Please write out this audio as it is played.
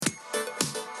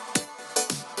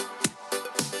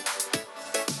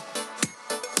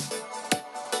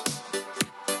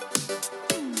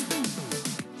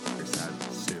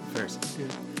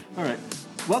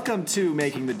Welcome to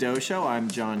Making the Dough Show. I'm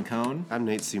John Cohn. I'm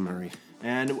Nate C. Murray.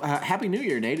 And Happy New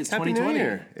Year, Nate. It's Happy 2020. New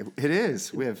Year. It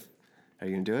is. We have... Are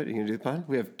you going to do it? Are you going to do the pun?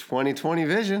 We have 2020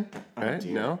 vision, right?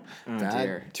 Dear. No? Oh, Dad,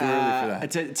 dear. too early for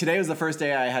that. Today was the first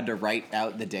day I had to write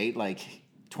out the date, like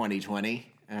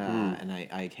 2020. And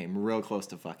I came real close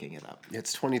to fucking it up.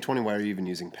 It's 2020. Why are you even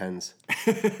using pens?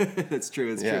 That's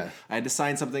true. It's true. Yeah. I had to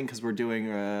sign something because we're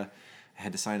doing... I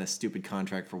had to sign a stupid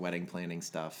contract for wedding planning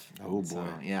stuff. Oh, So, boy.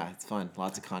 yeah, it's fun.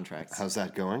 Lots of contracts. How's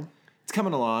that going? It's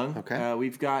coming along. Okay.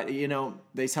 We've got,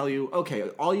 they tell you, okay,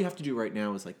 all you have to do right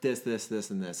now is like this,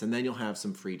 and this, and then you'll have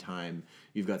some free time.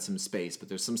 You've got some space, but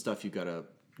there's some stuff you've got to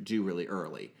do really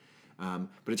early.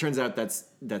 But it turns out that's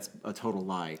a total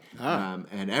lie.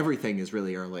 And everything is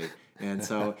really early. And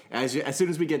so as soon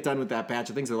as we get done with that batch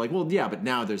of things, they're like, well, yeah, but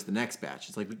now there's the next batch.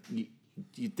 It's like,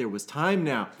 there was time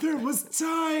now. There was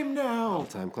time now.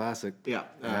 All-time classic. Yeah.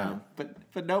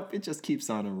 But nope, it just keeps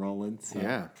on rolling. So.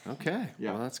 Yeah. Okay.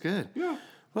 Yeah. Well, that's good. Yeah.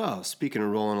 Well, speaking of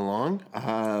rolling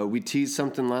along, we teased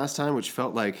something last time which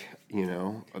felt like,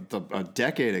 a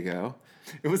decade ago.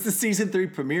 It was the season 3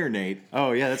 premiere, Nate.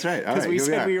 Oh, yeah, that's right. All right, we here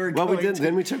said are. we were Well, going to...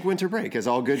 then we took winter break, as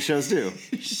all good shows do.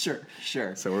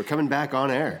 Sure. So we're coming back on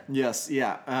air. Yes,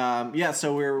 yeah.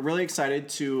 So we're really excited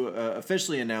to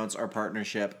officially announce our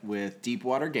partnership with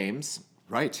Deepwater Games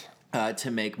Right.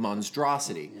 to make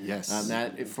Monstrosity. Yes.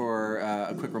 That, for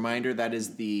a quick reminder, that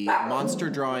is the monster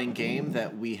drawing game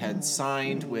that we had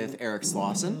signed with Eric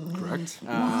Slauson. Correct.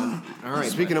 All right.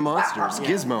 Speaking of monsters,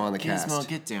 Gizmo on the cast. Gizmo,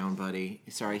 get down, buddy.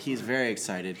 Sorry, he's very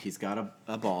excited. He's got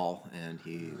a ball, and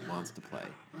he wants to play.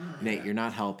 Nate, you're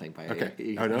not helping.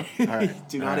 Okay. Oh, no? All right.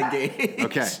 Do not engage.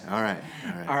 Okay. All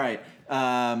right.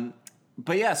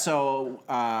 But yeah, so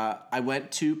I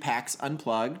went to PAX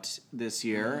Unplugged this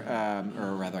year,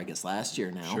 or rather, I guess last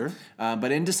year now. Sure.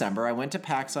 But in December, I went to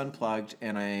PAX Unplugged,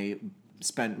 and I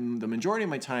spent the majority of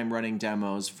my time running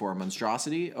demos for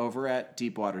Monstrosity over at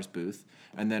Deepwater's booth,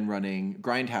 and then running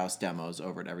Grindhouse demos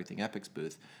over at Everything Epic's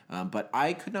booth. But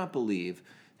I could not believe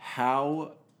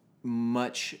how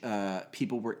much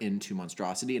people were into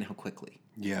Monstrosity and how quickly.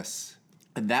 Yes.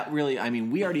 And that really,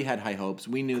 we already had high hopes.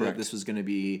 We knew Correct. that this was going to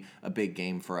be a big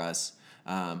game for us.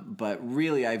 But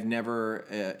really, I've never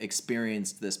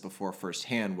experienced this before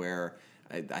firsthand where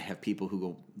I have people who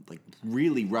go, like,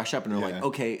 really rush up and are like,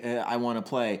 okay, I want to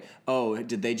play. Oh,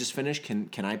 did they just finish?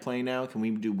 Can I play now? Can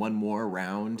we do one more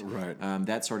round? Right.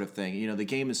 That sort of thing. The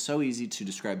game is so easy to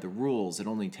describe the rules. It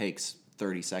only takes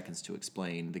 30 seconds to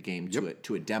explain the game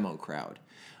to a demo crowd.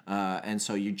 And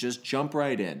so you just jump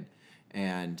right in.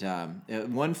 And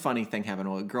one funny thing happened.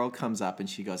 A girl comes up and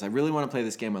she goes, I really want to play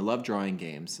this game. I love drawing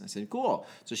games. I said, cool.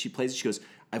 So she plays it. She goes,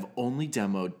 I've only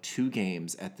demoed 2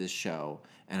 games at this show,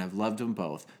 and I've loved them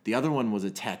both. The other one was a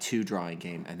tattoo drawing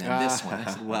game, and then this one.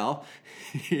 I said, well,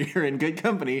 you're in good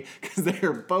company because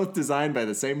they're both designed by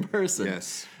the same person.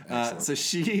 Yes. So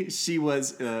she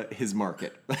was his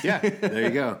market. Yeah, there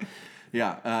you go.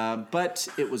 Yeah, but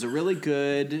it was a really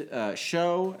good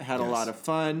show. Had a lot of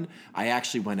fun. I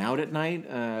actually went out at night.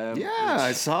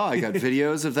 I saw. I got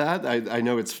videos of that. I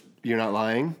know you're not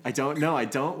lying. I don't know. I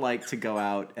don't like to go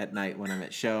out at night when I'm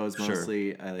at shows. Sure.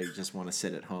 Mostly, I just want to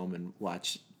sit at home and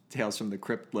watch Tales from the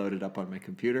Crypt loaded up on my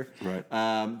computer. Right.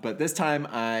 But this time,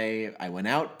 I went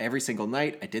out every single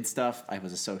night. I did stuff. I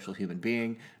was a social human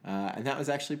being, and that was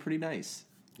actually pretty nice.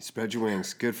 You spread your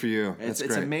wings. Good for you. That's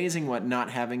It's great. amazing what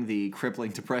not having the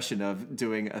crippling depression of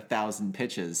doing 1,000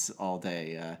 pitches all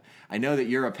day. I know that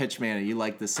you're a pitch man and you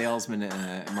like the salesman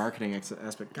marketing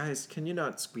aspect. Guys, can you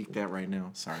not squeak that right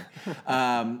now? Sorry.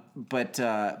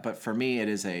 But for me, it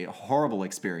is a horrible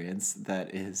experience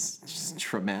that is just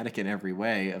traumatic in every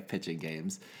way of pitching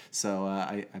games. So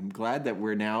I'm glad that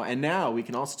we're now we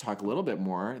can also talk a little bit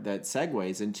more that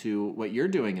segues into what you're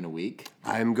doing in a week.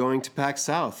 I'm going to PAX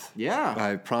South. Yeah.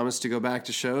 I promised to go back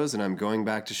to shows, and I'm going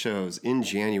back to shows in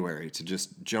January to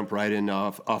just jump right in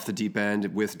off the deep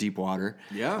end with Deepwater.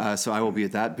 Yeah. So I will be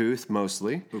at that booth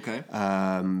mostly. Okay.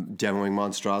 Demoing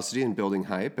Monstrosity and building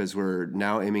hype as we're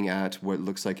now aiming at what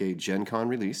looks like a Gen Con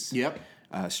release. Yep.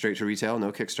 Straight to retail,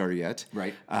 no Kickstarter yet.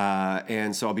 Right.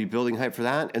 And so I'll be building hype for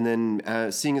that. And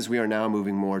then seeing as we are now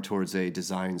moving more towards a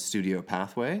design studio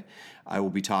pathway, I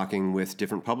will be talking with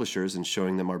different publishers and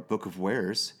showing them our book of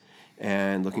wares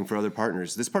and looking for other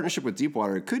partners. This partnership with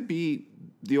Deepwater could be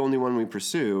the only one we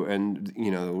pursue. And,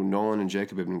 Nolan and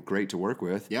Jacob have been great to work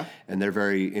with. Yeah. And they're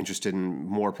very interested in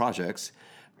more projects.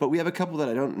 But we have a couple that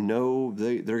I don't know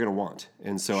they're going to want.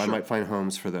 And so I might find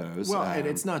homes for those. Well, and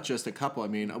it's not just a couple. I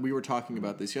mean, we were talking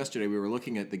about this yesterday. We were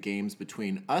looking at the games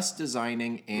between us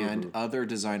designing and other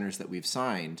designers that we've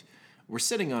signed. We're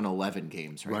sitting on 11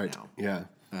 games right now. Yeah.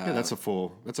 That's a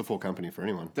full company for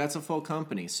anyone. That's a full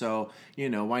company. So,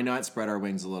 why not spread our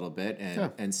wings a little bit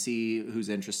and see who's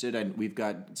interested? And we've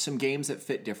got some games that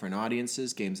fit different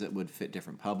audiences, games that would fit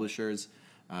different publishers.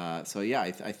 I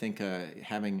think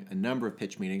having a number of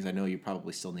pitch meetings, I know you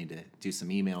probably still need to do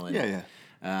some emailing.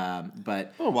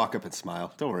 But I'll walk up and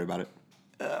smile. Don't worry about it.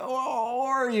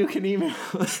 Or you can email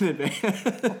in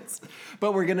advance.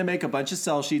 But we're going to make a bunch of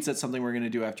sell sheets. That's something we're going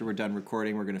to do after we're done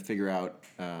recording. We're going to figure out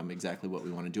exactly what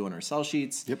we want to do on our sell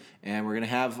sheets. Yep. And we're going to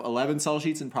have 11 sell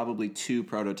sheets and probably 2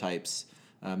 prototypes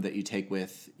that you take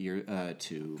with your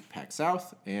to PAX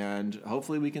South. And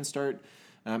hopefully we can start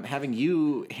having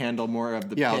you handle more of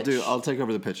the pitch. I'll take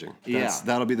over the pitching.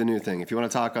 That'll be the new thing. If you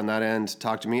want to talk on that end,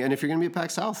 talk to me. And if you're going to be at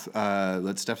PAX South,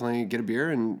 let's definitely get a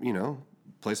beer and,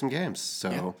 play some games.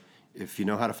 So if you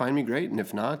know how to find me, great. And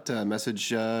if not,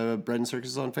 message Bread and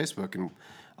Circuses on Facebook, and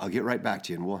I'll get right back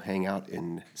to you, and we'll hang out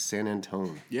in San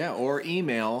Antonio. Yeah, or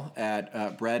email at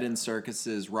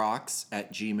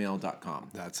breadandcircusesrocks@gmail.com.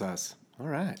 That's us. All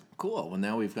right. Cool. Well,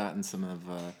 now we've gotten some of...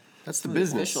 That's the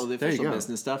business. The official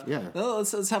business stuff. Yeah. Well,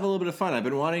 let's have a little bit of fun. I've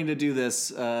been wanting to do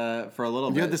this for a little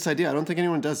bit. You had this idea. I don't think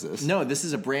anyone does this. No, this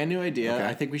is a brand new idea. Okay.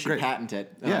 I think we should patent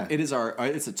it. It is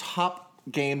it's a top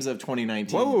games of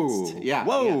 2019. Whoa. Yeah.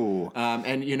 Whoa. Yeah.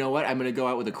 And you know what? I'm going to go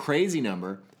out with a crazy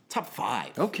number. Top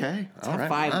 5. Okay. Top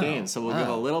 5 games. So we'll give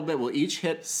a little bit. We'll each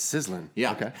hit. Sizzling.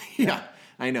 Yeah. Okay. Yeah.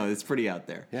 I know, it's pretty out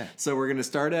there. Yeah. So we're going to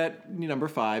start at number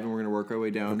 5, and we're going to work our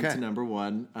way down to number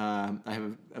 1. I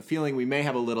have a feeling we may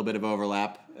have a little bit of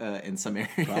overlap in some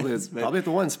areas. Probably at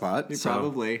the one spot.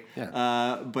 Probably.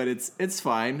 Yeah. But it's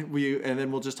fine. And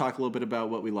then we'll just talk a little bit about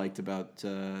what we liked about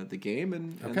the game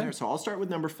and there. So I'll start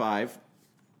with number 5.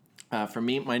 For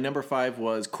me, my number 5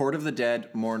 was Court of the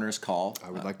Dead, Mourner's Call. I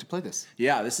would like to play this.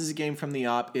 Yeah, this is a game from the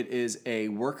op. It is a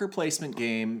worker placement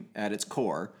game at its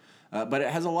core. But it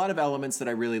has a lot of elements that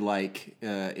I really like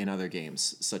in other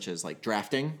games, such as like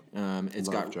drafting. It's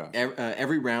got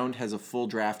every round has a full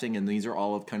drafting, and these are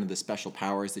all of kind of the special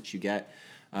powers that you get.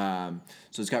 So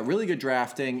it's got really good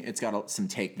drafting. It's got some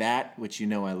take that, which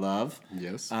I love.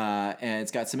 Yes. And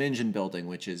it's got some engine building,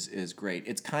 which is great.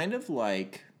 It's kind of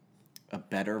like a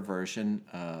better version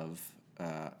of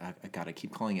I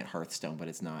keep calling it Hearthstone, but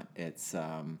it's not. It's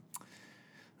I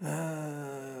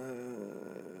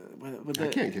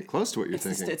can't get close to what you're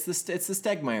thinking. It's the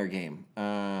Stegmaier game,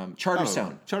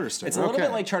 Charterstone. Charterstone. It's a little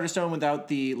bit like Charterstone without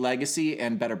the legacy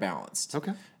and better balanced.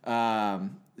 Okay.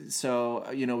 So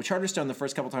Charterstone. The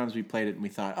first couple times we played it, and we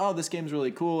thought, "Oh, this game's really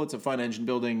cool. It's a fun engine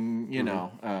building,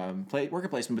 worker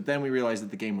placement." But then we realized that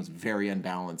the game was very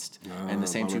unbalanced, and the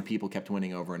same two people kept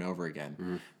winning over and over again.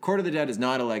 Mm-hmm. Court of the Dead is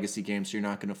not a legacy game, so you're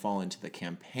not going to fall into the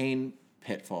campaign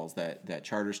pitfalls that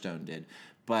Charterstone did.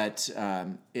 But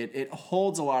it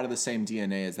holds a lot of the same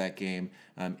DNA as that game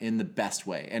in the best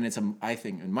way. And it's, I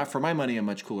think, for my money, a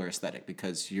much cooler aesthetic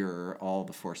because you're all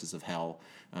the forces of hell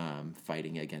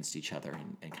fighting against each other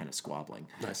and kind of squabbling.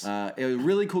 Nice. A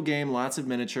really cool game, lots of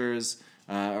miniatures.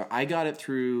 I got it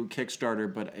through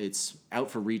Kickstarter, but it's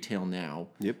out for retail now.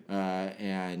 Yep.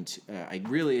 I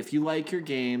really, if you like your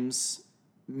games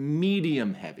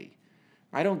medium heavy,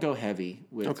 I don't go heavy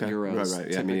with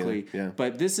Euros typically,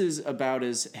 but this is about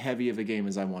as heavy of a game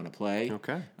as I want to play.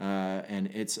 Okay. And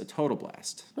it's a total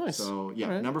blast. Nice. So,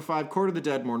 number 5, Court of the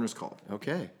Dead, Mourner's Call.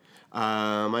 Okay.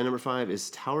 My number 5 is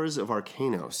Towers of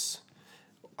Arcanos.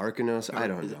 Arcanos, I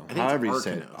don't know. However you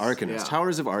say it. Arcanos. Yeah.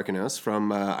 Towers of Arcanos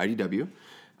from IDW.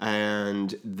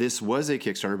 And this was a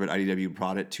Kickstarter, but IDW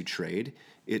brought it to trade.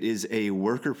 It is a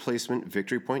worker placement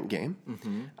victory point game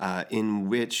in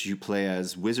which you play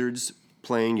as wizards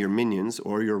playing your minions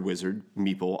or your wizard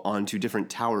meeple onto different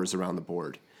towers around the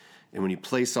board. And when you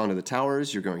place onto the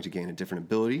towers, you're going to gain a different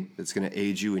ability that's going to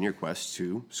aid you in your quest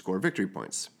to score victory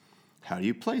points. How do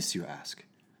you place, you ask?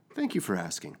 Thank you for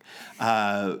asking.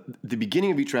 The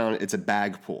beginning of each round, it's a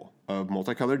bag pull of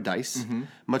multicolored dice,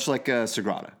 much like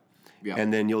Sagrada. Yeah.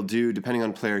 And then you'll do, depending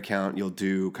on player count, you'll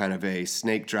do kind of a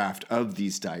snake draft of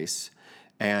these dice.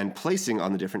 And placing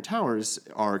on the different towers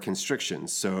are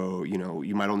constrictions. So,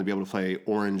 you might only be able to play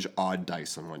orange odd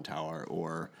dice on one tower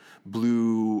or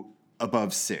blue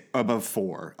above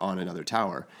 4 on another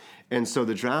tower. And so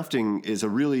the drafting is a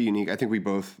really unique, I think we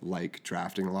both like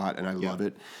drafting a lot and I love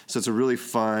it. So it's a really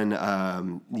fun,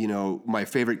 my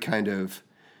favorite kind of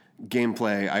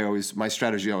gameplay, my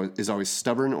strategy is always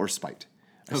stubborn or spite.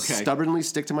 stubbornly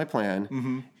stick to my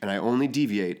plan, and I only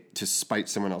deviate to spite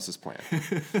someone else's plan.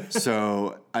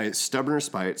 So stubborn or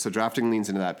spite. So drafting leans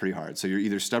into that pretty hard. So you're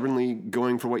either stubbornly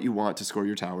going for what you want to score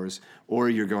your towers, or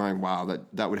you're going, wow,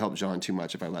 that would help John too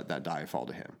much if I let that die fall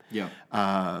to him. Yeah.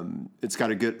 It's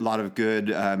got a lot of good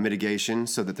mitigation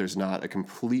so that there's not a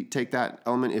complete take that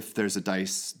element. If there's a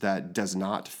dice that does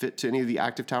not fit to any of the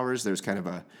active towers, there's kind of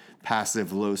a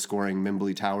passive, low-scoring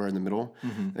Mimbly tower in the middle.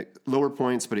 Like, lower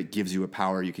points, but it gives you a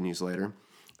power you can use later.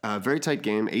 Very tight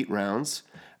game, 8 rounds.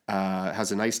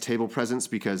 Has a nice table presence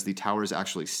because the towers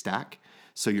actually stack.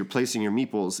 So you're placing your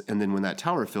meeples, and then when that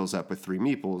tower fills up with 3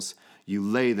 meeples, you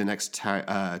lay the next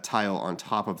tile on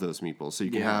top of those meeples. So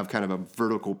you can have kind of a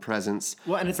vertical presence.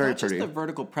 Well, and it's very not just pretty. the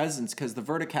vertical presence, because the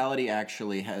verticality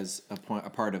actually has a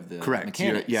part of the Correct.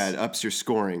 mechanics. It ups your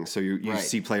scoring. So you Right.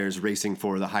 see players racing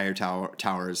for the higher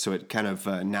towers. So it kind of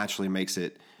naturally makes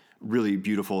it really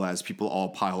beautiful as people all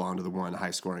pile onto the one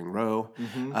high-scoring row.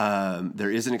 There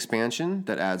is an expansion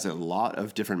that adds a lot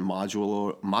of different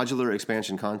modular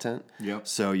expansion content. Yep.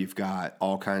 So you've got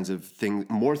all kinds of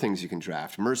more things you can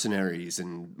draft, mercenaries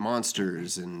and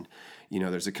monsters, and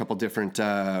there's a couple different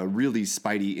really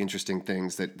spidey, interesting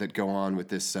things that go on with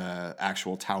this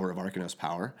actual Tower of Arcanos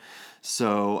power.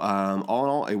 So all in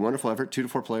all, a wonderful effort. 2 to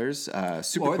 4 players,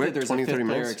 super quick, there's 20, a 5th 30 player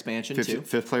minutes. expansion, too.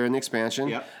 5th player in the expansion.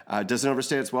 Yep. Doesn't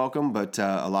overstay its welcome, but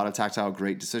a lot of tactile,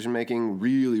 great decision making.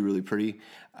 Really, really pretty.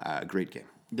 Great game.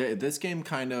 This game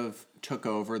kind of took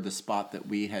over the spot that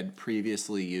we had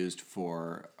previously used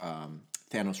for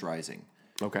Thanos Rising.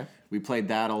 Okay. We played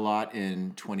that a lot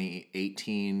in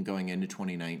 2018, going into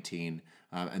 2019,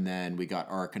 and then we got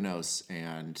Arcanos,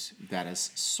 and that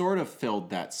has sort of filled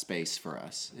that space for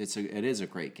us. It is a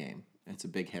great game. It's a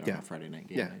big hit on a Friday night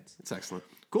game nights. It's excellent.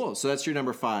 Cool. So that's your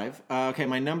number 5. Okay,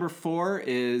 my number 4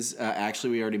 is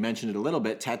actually we already mentioned it a little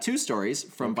bit. Tattoo Stories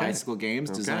from Bicycle Games,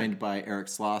 designed by Eric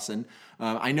Slauson.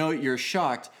 I know you're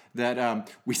shocked that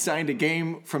we signed a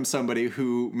game from somebody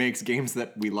who makes games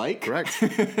that we like. Correct.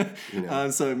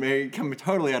 So it may come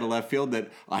totally out of left field that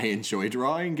I enjoy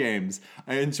drawing games.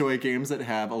 I enjoy games that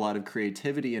have a lot of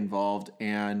creativity involved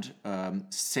and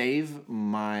save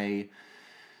my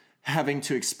having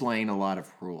to explain a lot of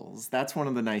rules. That's one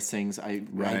of the nice things. I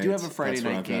do have a Friday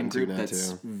night game group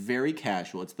that's very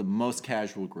casual. It's the most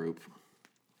casual group.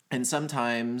 And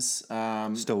sometimes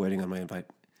Still waiting on my invite.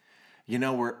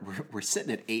 We're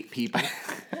sitting at 8 people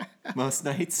most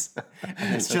nights.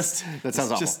 And it's just that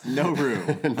sounds awful. Just no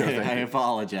room. I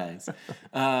apologize.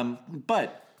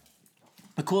 But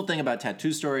the cool thing about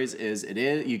Tattoo Stories is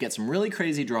you get some really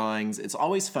crazy drawings. It's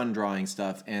always fun drawing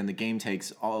stuff, and the game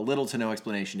takes a little to no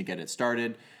explanation to get it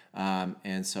started.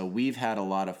 And so we've had a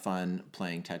lot of fun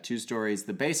playing Tattoo Stories.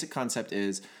 The basic concept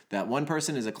is that one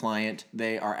person is a client.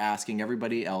 They are asking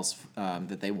everybody else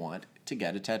that they want to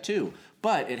get a tattoo.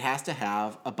 But it has to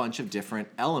have a bunch of different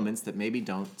elements that maybe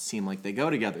don't seem like they go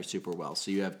together super well.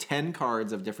 So you have 10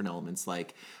 cards of different elements,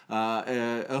 like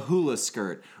a hula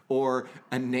skirt or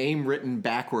a name written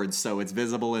backwards so it's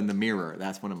visible in the mirror.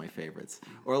 That's one of my favorites.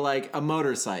 Or like a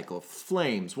motorcycle,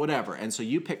 flames, whatever. And so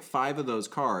you pick 5 of those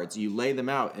cards, you lay them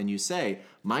out, and you say,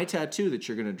 my tattoo that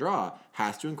you're going to draw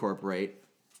has to incorporate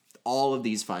all of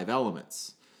these 5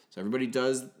 elements. So everybody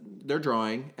does their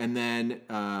drawing, and then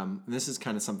this is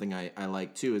kind of something I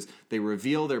like too, is they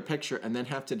reveal their picture and then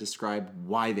have to describe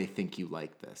why they think you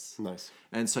like this. Nice.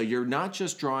 And so you're not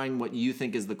just drawing what you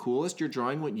think is the coolest, you're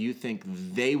drawing what you think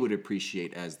they would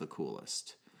appreciate as the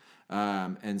coolest.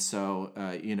 And so,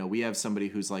 we have somebody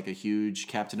who's like a huge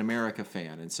Captain America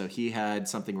fan. And so he had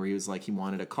something where he was like, he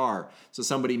wanted a car. So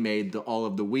somebody made all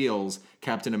of the wheels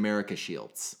Captain America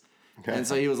shields. Okay. And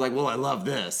so he was like, well, I love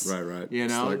this. Right.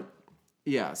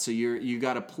 Yeah, so you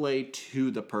got to play to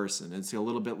the person. It's a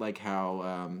little bit like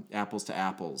how Apples to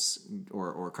Apples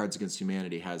or Cards Against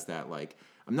Humanity has that, like,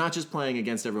 I'm not just playing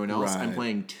against everyone else, I'm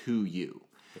playing to you.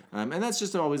 And that's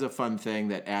just always a fun thing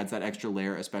that adds that extra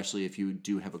layer, especially if you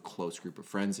do have a close group of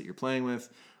friends that you're playing with.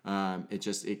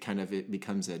 It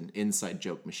becomes an inside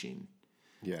joke machine.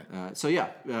 Yeah.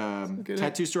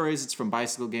 Tattoo Stories, it's from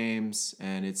Bicycle Games,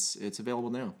 and it's available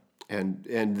now.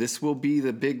 And this will be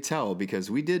the big tell,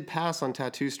 because we did pass on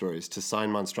Tattoo Stories to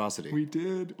sign Monstrosity. We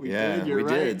did. You're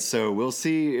right. So we'll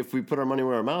see if we put our money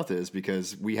where our mouth is,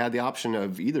 because we had the option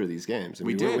of either of these games, and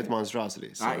we went with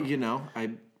Monstrosity. So.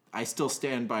 I still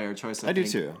stand by our choice. I do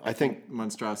too. I think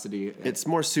Monstrosity. It's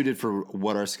more suited for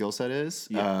what our skill set is.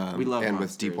 Yeah, we love and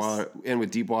monsters.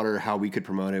 with Deepwater, how we could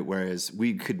promote it. Whereas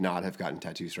we could not have gotten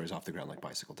Tattoo Stories off the ground like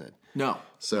Bicycle did. No,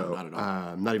 So not at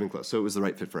all. not even close. So it was the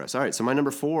right fit for us. All right. So my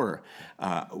number 4,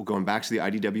 going back to the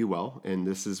IDW well, and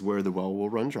this is where the well will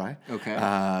run dry. Okay.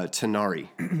 Tanari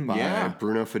by Yeah.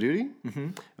 Bruno Feduti. Mm-hmm.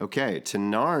 Okay.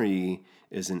 Tanari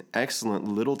is an excellent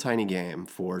little tiny game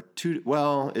for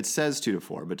it says 2 to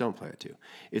 4, but don't play it 2.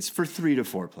 It's for 3 to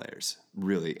 4 players,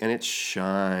 really, and it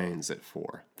shines at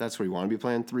 4. That's where you want to be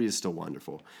playing. 3 is still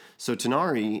wonderful. So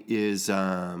Tanari is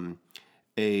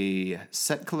a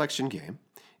set collection game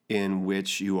in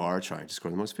which you are trying to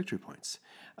score the most victory points.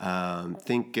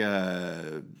 Think,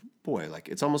 like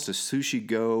it's almost a Sushi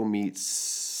Go meets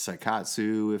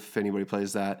Saikatsu, if anybody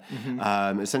plays that.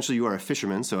 Mm-hmm. Essentially, you are a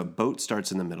fisherman, so a boat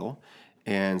starts in the middle,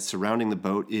 and surrounding the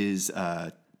boat is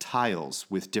tiles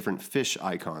with different fish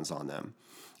icons on them.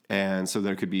 And so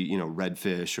there could be, red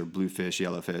fish or blue fish,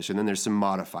 yellow fish, and then there's some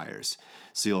modifiers.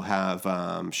 So you'll have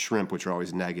shrimp, which are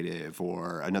always negative,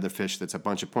 or another fish that's a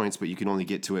bunch of points, but you can only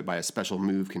get to it by a special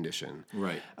move condition.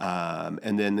 Right.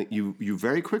 And then you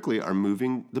very quickly are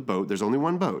moving the boat. There's only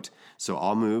one boat, so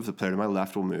I'll move. The player to my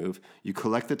left will move. You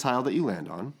collect the tile that you land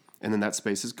on, and then that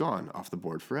space is gone off the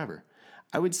board forever.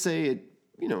 I would say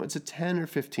it's a 10 or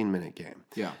 15 minute game.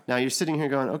 Yeah. Now you're sitting here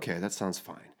going, okay, that sounds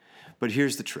fine. But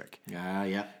here's the trick.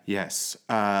 Yeah. Yes.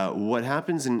 What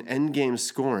happens in endgame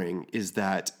scoring is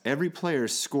that every player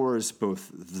scores both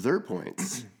their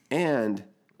points and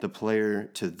the player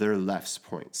to their left's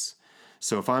points.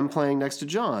 So if I'm playing next to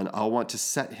John, I'll want to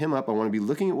set him up. I want to be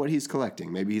looking at what he's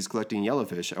collecting. Maybe he's collecting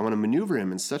yellowfish. I want to maneuver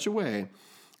him in such a way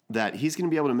that he's going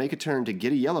to be able to make a turn to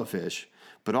get a yellowfish,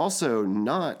 but also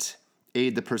not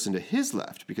aid the person to his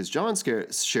left, because John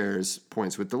shares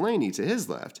points with Delaney to his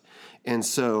left. And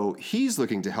so he's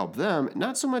looking to help them,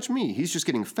 not so much me. He's just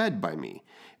getting fed by me,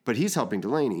 but he's helping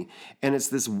Delaney. And it's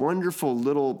this wonderful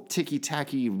little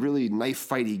ticky-tacky, really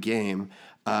knife-fighty game.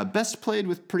 Best played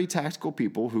with pretty tactical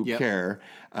people who care.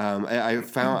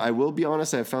 I will be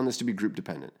honest, I found this to be group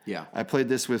dependent. Yeah. I played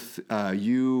this with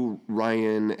you,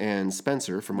 Ryan, and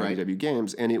Spencer from IDW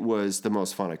Games, and it was the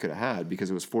most fun I could have had because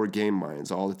it was 4 game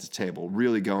minds all at the table,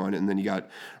 really going. And then you got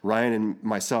Ryan and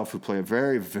myself who play a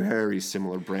very, very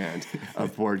similar brand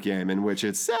of board game in which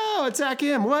it's, attack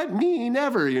him, what, me,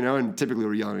 never, and typically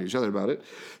we're yelling at each other about it.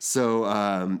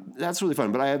 So that's really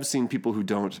fun. But I have seen people who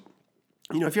don't,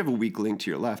 if you have a weak link to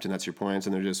your left and that's your points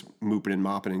and they're just mooping and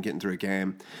mopping and getting through a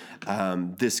game,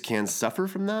 this can suffer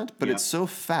from that, but it's so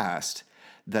fast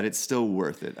that it's still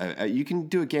worth it. You can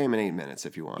do a game in 8 minutes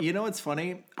if you want. You know what's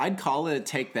funny? I'd call it a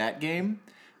take that game,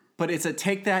 but it's a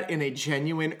take that in a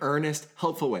genuine, earnest,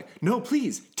 helpful way. No,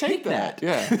 please, take that.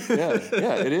 Yeah,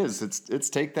 it is. It's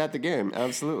take that the game,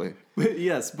 absolutely.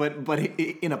 Yes, but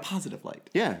in a positive light.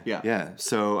 Yeah.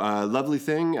 So lovely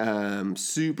thing,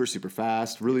 super, super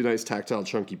fast, really nice tactile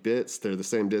chunky bits. They're the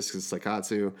same disc as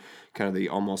Saikatsu, kind of the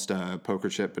almost poker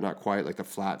chip, but not quite, like the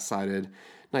flat-sided.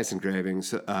 Nice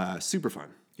engravings, super fun.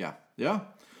 Yeah.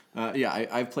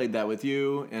 I've played that with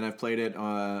you, and I've played it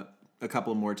a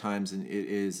couple more times, and it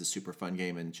is a super fun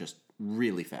game and just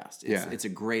really fast. It's a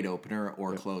great opener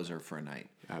or closer for a night.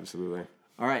 Absolutely.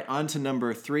 All right, on to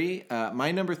number 3.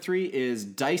 My number 3 is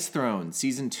Dice Throne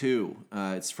Season 2.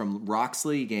 It's from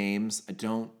Roxley Games. I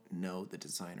don't know the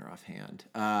designer offhand,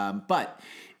 but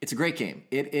it's a great game.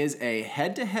 It is a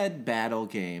head-to-head battle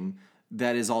game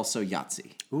that is also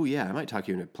Yahtzee. Oh, yeah, I might talk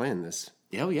you into playing this.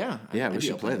 Oh, yeah. Yeah, we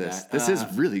should play this. This is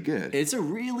really good. It's a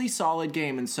really solid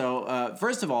game. And so,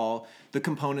 first of all, the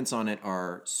components on it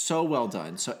are so well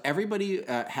done. So everybody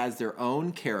has their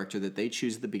own character that they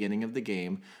choose at the beginning of the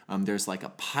game. There's like a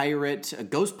pirate, a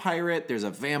ghost pirate. There's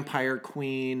a vampire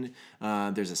queen.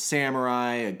 There's a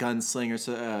samurai, a gunslinger.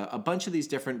 So a bunch of these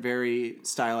different, very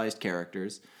stylized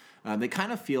characters. They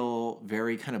kind of feel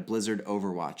very kind of Blizzard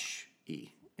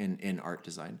Overwatch-y in art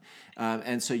design.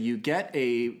 And so you get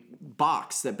a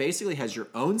box that basically has your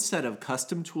own set of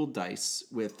custom tooled dice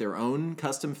with their own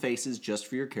custom faces just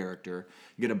for your character.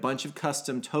 You get a bunch of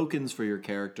custom tokens for your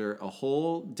character, a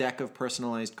whole deck of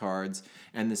personalized cards,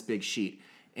 and this big sheet.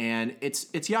 And it's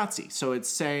Yahtzee. So it's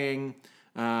saying,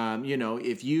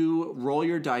 if you roll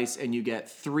your dice and you get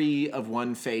 3 of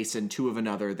one face and 2 of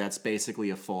another, that's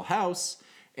basically a full house.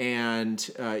 And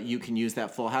you can use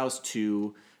that full house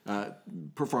to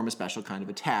perform a special kind of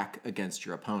attack against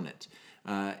your opponent.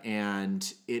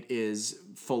 And it is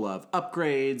full of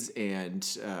upgrades and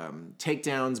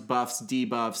takedowns, buffs,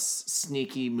 debuffs,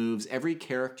 sneaky moves. Every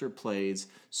character plays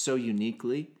so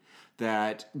uniquely.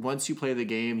 that once you play the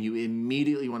game, you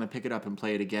immediately want to pick it up and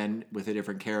play it again with a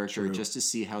different character just to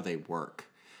see how they work.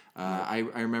 I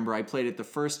remember I played it the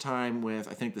first time with,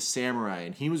 I think, the Samurai,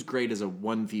 and he was great as a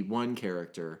 1v1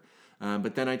 character.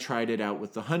 But then I tried it out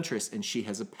with the Huntress, and she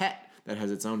has a pet that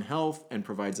has its own health and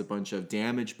provides a bunch of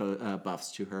damage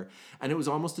buffs to her. And it was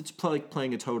almost like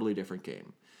playing a totally different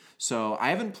game. So I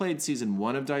haven't played season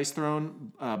 1 of Dice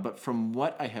Throne, but from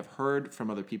what I have heard from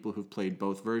other people who've played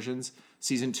both versions,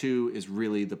 season 2 is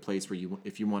really the place where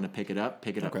if you want to pick it up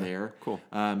there. Cool.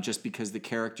 Just because the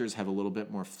characters have a little bit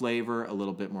more flavor, a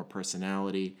little bit more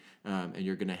personality, and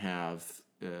you're going to have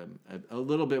a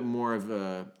little bit more of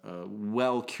a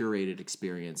well-curated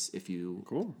experience if you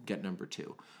get number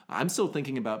 2. I'm still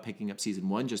thinking about picking up season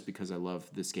 1 just because I love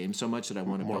this game so much that I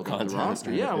want to build up the roster.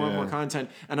 Yeah, I want more content,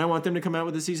 and I want them to come out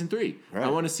with a season 3. Right. I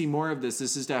want to see more of this.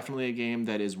 This is definitely a game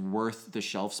that is worth the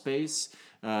shelf space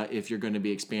if you're going to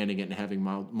be expanding it and having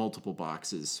multiple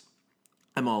boxes.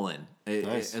 I'm all in.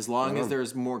 Nice. As long as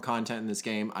there's more content in this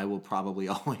game, I will probably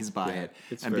always buy it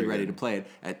and be ready to play it.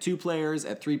 At 2 players,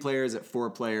 at 3 players, at 4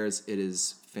 players, it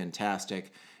is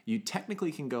fantastic. You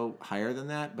technically can go higher than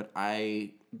that, but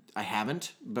I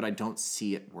haven't, but I don't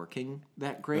see it working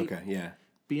that great. Okay, yeah.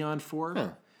 Beyond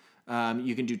 4. Huh.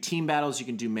 You can do team battles, you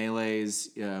can do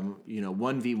melees.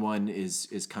 1v1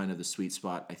 is kind of the sweet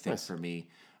spot, I think, for me.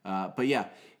 But yeah,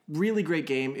 really great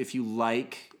game if you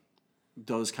like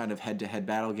those kind of head-to-head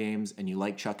battle games and you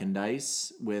like chuck and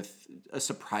dice with a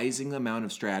surprising amount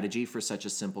of strategy for such a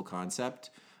simple concept.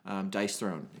 Dice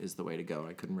Throne is the way to go.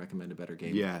 I couldn't recommend a better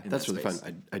game. Yeah, that's really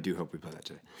fun. I do hope we play that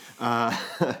today.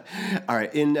 All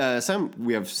right. In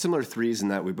we have similar threes in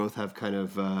that we both have kind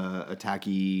of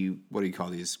attacky, what do you call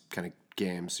these kind of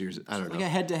games? I don't know. Like a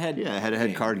head-to-head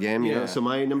head-to-head card game. You know? So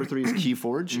my number 3 is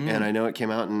Keyforge, and I know it came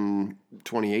out in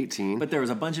 2018. But there was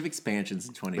a bunch of expansions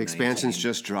in 2019. Expansions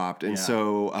just dropped. And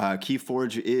so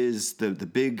Keyforge is the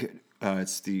big...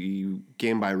 it's the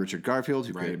game by Richard Garfield,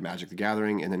 who created Magic the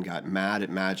Gathering, and then got mad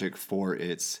at Magic for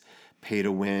its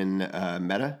pay-to-win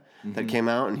meta that came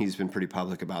out, and he's been pretty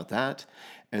public about that.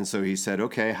 And so he said,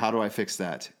 okay, how do I fix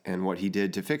that? And what he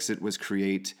did to fix it was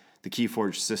create the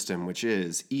Keyforge system, which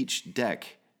is each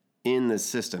deck in the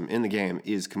system, in the game,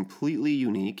 is completely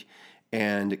unique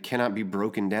and cannot be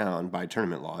broken down by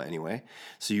tournament law anyway.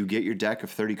 So you get your deck of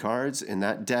 30 cards, and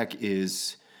that deck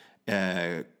is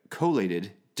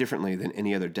collated differently than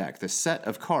any other deck. The set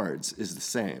of cards is the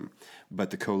same, but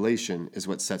the collation is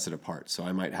what sets it apart. So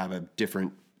I might have a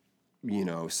different,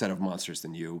 set of monsters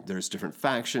than you. There's different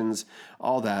factions,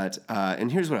 all that.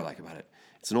 And here's what I like about it.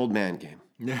 It's an old man game.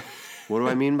 Yeah. What do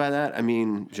I mean by that? I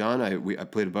mean, John, I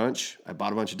played a bunch. I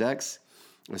bought a bunch of decks.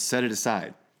 I set it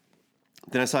aside.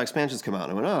 Then I saw expansions come out,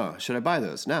 and I went, oh, should I buy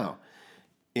those? Now,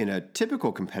 in a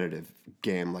typical competitive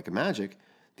game like a Magic,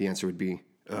 the answer would be,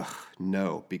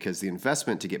 no, because the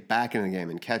investment to get back into the game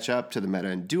and catch up to the meta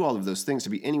and do all of those things to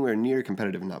be anywhere near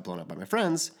competitive and not blown up by my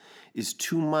friends is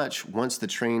too much once the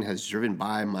train has driven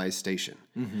by my station.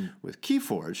 Mm-hmm. With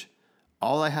Keyforge,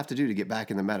 all I have to do to get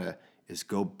back in the meta is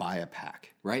go buy a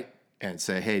pack. Right. And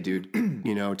say, hey, dude,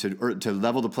 to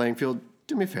level the playing field,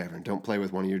 do me a favor and don't play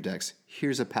with one of your decks.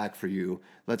 Here's a pack for you.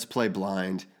 Let's play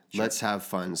blind. Sure. Let's have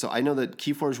fun. So I know that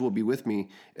Keyforge will be with me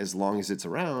as long as it's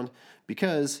around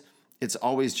because it's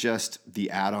always just the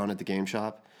add-on at the game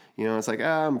shop. It's like,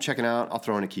 I'm checking out, I'll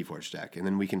throw in a Keyforge deck, and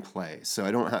then we can play. So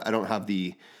I don't have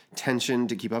the tension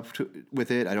to keep up with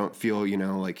it. I don't feel,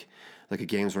 like a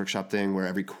Games Workshop thing where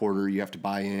every quarter you have to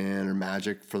buy in, or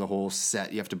Magic for the whole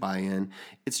set you have to buy in.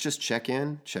 It's just check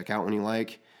in, check out when you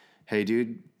like. Hey,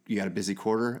 dude, you got a busy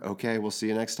quarter? Okay, we'll see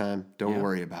you next time. Don't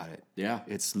worry about it. Yeah.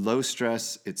 It's low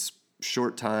stress. It's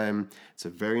short time. It's a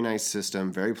very nice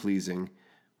system, very pleasing.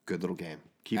 Good little game.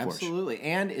 Keyforge. Absolutely.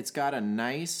 And it's got a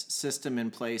nice system in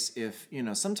place if,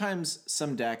 sometimes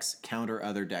some decks counter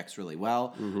other decks really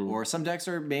well, or some decks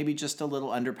are maybe just a little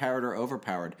underpowered or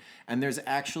overpowered. And there's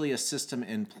actually a system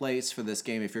in place for this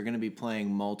game if you're going to be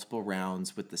playing multiple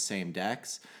rounds with the same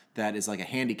decks that is like a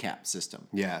handicap system.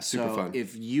 Yeah, super fun.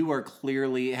 If you are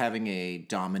clearly having a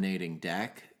dominating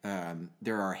deck,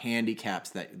 there are handicaps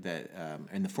that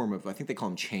in the form of, I think they call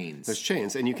them chains. There's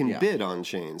chains, and you can bid on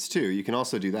chains too. You can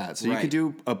also do that. So you could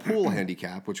do a pool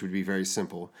handicap, which would be very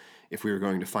simple. If we were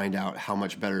going to find out how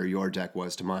much better your deck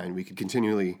was to mine, we could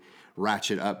continually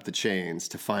ratchet up the chains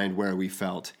to find where we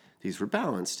felt these were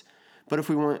balanced. But if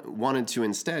we wanted to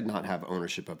instead not have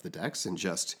ownership of the decks and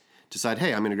just decide,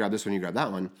 hey, I'm going to grab this one, you grab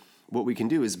that one, what we can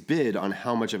do is bid on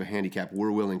how much of a handicap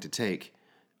we're willing to take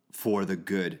for the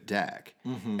good deck.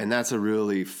 Mm-hmm. And that's a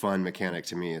really fun mechanic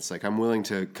to me. It's like I'm willing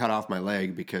to cut off my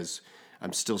leg because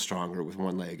I'm still stronger with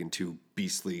one leg and two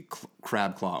beastly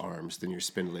crab claw arms than your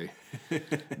spindly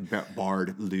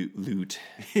bard lute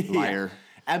liar. Yeah,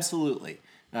 absolutely.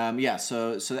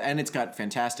 So and it's got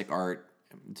fantastic art.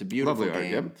 It's a beautiful Lovely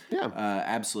game. art, yep. Yeah.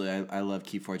 Absolutely. I love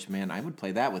Keyforge. Man, I would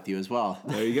play that with you as well.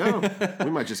 There you go. We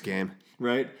might just game.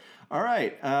 Right. All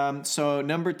right. So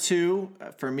number 2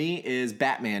 for me is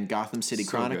Batman: Gotham City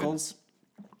Chronicles.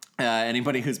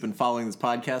 Anybody who's been following this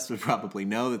podcast would probably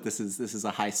know that this is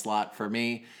a high slot for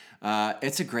me.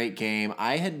 It's a great game.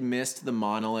 I had missed the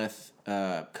Monolith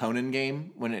Conan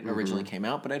game when it originally came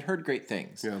out, but I'd heard great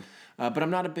things. Yeah. But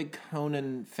I'm not a big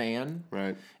Conan fan.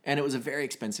 Right. And it was a very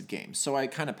expensive game, so I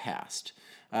kind of passed.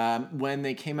 When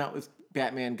they came out with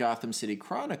Batman Gotham City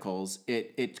Chronicles,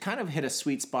 it kind of hit a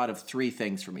sweet spot of 3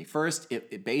 things for me. First,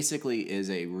 it basically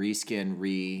is a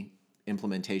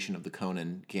re-implementation of the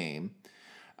Conan game.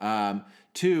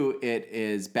 2, it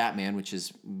is Batman, which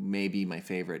is maybe my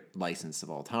favorite license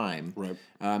of all time. Right.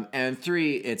 And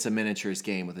 3, it's a miniatures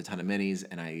game with a ton of minis,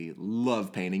 and I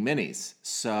love painting minis.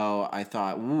 So I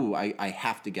thought, I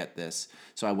have to get this.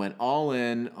 So I went all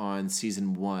in on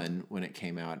season 1 when it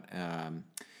came out.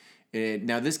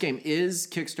 Now, this game is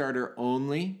Kickstarter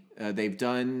only. They've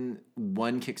done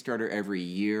one Kickstarter every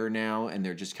year now, and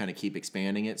they're just kind of keep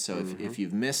expanding it. So if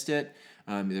you've missed it,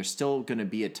 there's still going to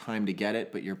be a time to get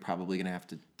it, but you're probably going to have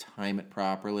to time it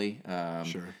properly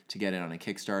to get it on a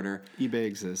Kickstarter. eBay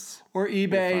exists. Or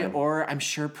eBay, or I'm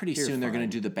sure pretty soon they're going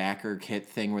to do the backer kit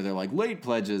thing where they're like, late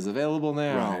pledges available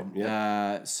now. Right,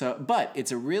 yeah. But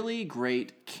it's a really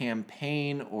great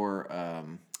campaign, or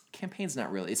campaign's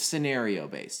not really, it's scenario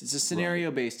based. It's a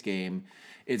scenario based game.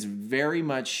 It's very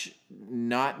much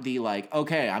not the like,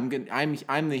 okay, I'm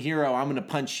the hero, I'm gonna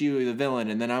punch you, the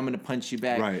villain, and then I'm gonna punch you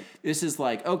back. Right. This is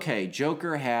like, okay,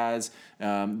 Joker has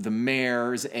the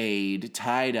mayor's aide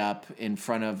tied up in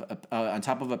front of on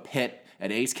top of a pit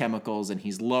at Ace Chemicals, and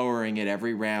he's lowering it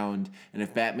every round. And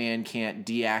if Batman can't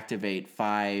deactivate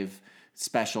 5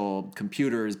 special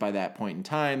computers by that point in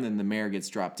time, then the mayor gets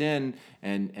dropped in,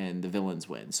 and the villains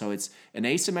win. So it's an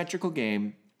asymmetrical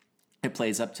game. It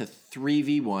plays up to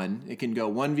 3v1. It can go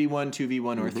 1v1,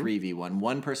 2v1, or 3v1.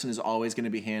 One person is always going to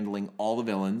be handling all the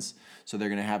villains. So they're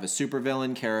going to have a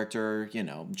supervillain character,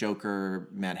 Joker,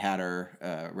 Mad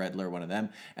Hatter, Riddler, one of them,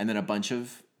 and then a bunch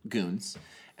of goons.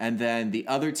 And then the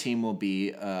other team will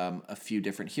be a few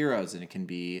different heroes, and it can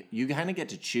be, you kind of get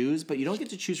to choose, but you don't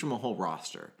get to choose from a whole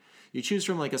roster. You choose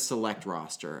from like a select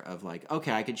roster of like,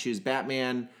 okay, I could choose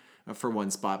Batman for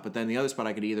one spot, but then the other spot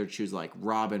I could either choose like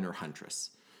Robin or Huntress.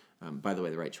 By the way,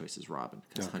 the right choice is Robin,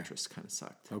 because Huntress kind of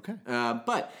sucked. Okay.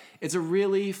 But it's a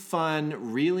really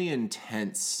fun, really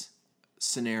intense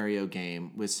scenario game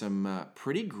with some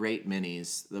pretty great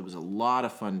minis. There was a lot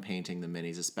of fun painting the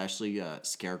minis, especially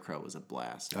Scarecrow was a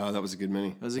blast. Oh, that was a good mini.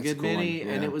 It was a good mini,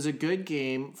 and it was a good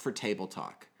game for table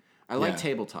talk. I like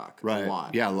table talk a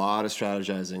lot. Yeah, a lot of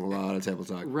strategizing, a lot of table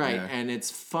talk. Right, yeah. and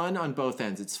it's fun on both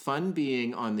ends. It's fun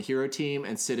being on the hero team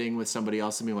and sitting with somebody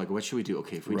else and being like, what should we do?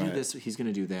 Okay, if we do this, he's going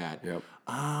to do that. Yep.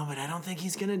 Oh, but I don't think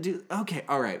he's going to do... Okay,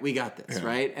 all right, we got this,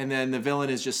 right? And then the villain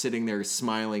is just sitting there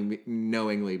smiling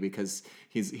knowingly because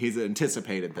he's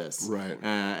anticipated this. Right.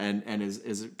 And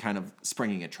is kind of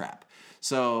springing a trap.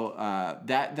 So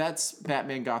that's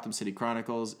Batman Gotham City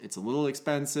Chronicles. It's a little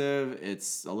expensive.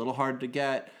 It's a little hard to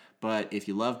get. But if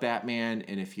you love Batman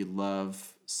and if you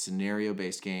love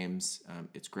scenario-based games,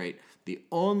 it's great. The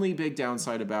only big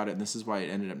downside about it, and this is why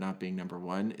it ended up not being number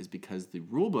 1, is because the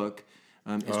rulebook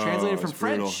is translated from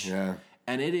French. Yeah.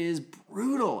 And it is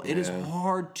brutal. It is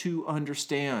hard to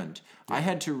understand. I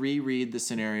had to reread the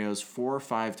scenarios 4 or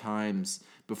 5 times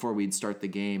before we'd start the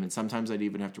game. And sometimes I'd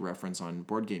even have to reference on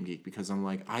Board Game Geek because I'm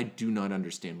like, I do not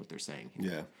understand what they're saying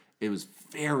here. Yeah. It was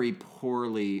very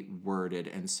poorly worded.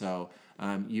 And so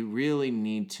you really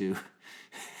need to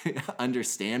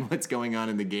understand what's going on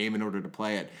in the game in order to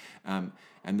play it.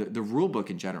 And the rule book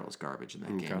in general is garbage in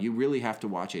that game. You really have to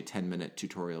watch a 10-minute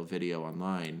tutorial video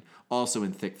online, also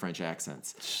in thick French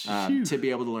accents, to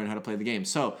be able to learn how to play the game.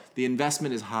 So the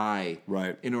investment is high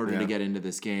in order to get into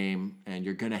this game, and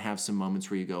you're going to have some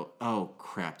moments where you go, oh,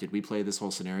 crap, did we play this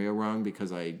whole scenario wrong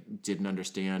because I didn't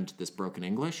understand this broken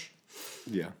English?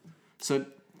 Yeah. So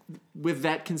with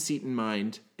that conceit in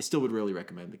mind, I still would really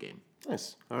recommend the game.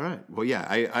 Nice. All right. Well,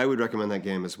 yeah, I would recommend that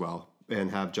game as well,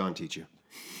 and have John teach you.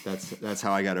 That's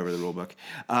how I got over the rule book.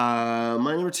 My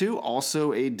number 2,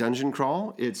 also a dungeon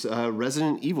crawl. It's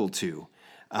Resident Evil 2.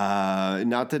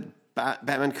 Not that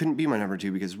Batman couldn't be my number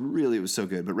 2 because really it was so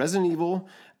good. But Resident Evil,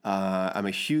 I'm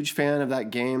a huge fan of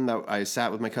that game. That I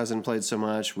sat with my cousin and played so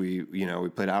much. We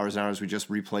played hours and hours. We just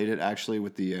replayed it actually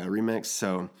with the remix.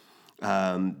 So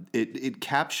It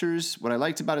captures what I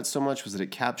liked about it so much was that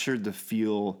it captured the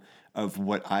feel of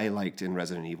what I liked in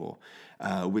Resident Evil,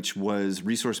 which was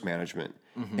resource management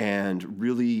and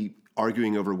really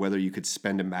arguing over whether you could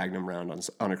spend a magnum round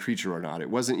on a creature or not. It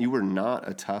wasn't, you were not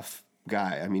a tough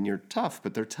guy. I mean, you're tough,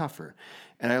 but they're tougher.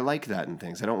 And I like that in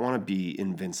things. I don't want to be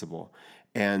invincible.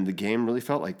 And the game really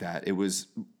felt like that. It was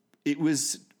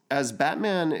as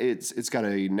Batman, it's got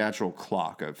a natural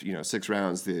clock of, 6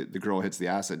 rounds, the girl hits the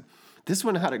acid. This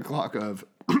one had a clock of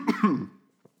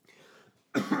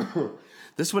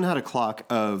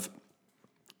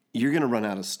you're going to run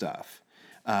out of stuff.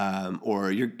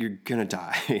 Or you're gonna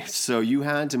die. So you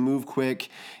had to move quick.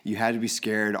 You had to be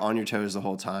scared, on your toes the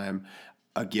whole time.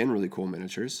 Again, really cool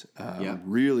miniatures.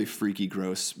 Really freaky,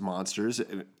 gross monsters.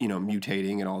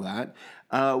 Mutating and all that.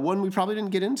 One we probably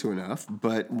didn't get into enough,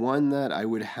 but one that I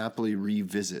would happily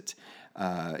revisit.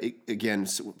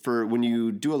 For when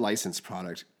you do a licensed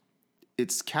product,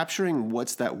 it's capturing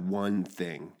what's that one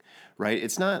thing. Right?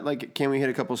 It's not like, can we hit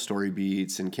a couple story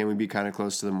beats and can we be kind of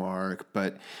close to the mark,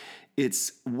 but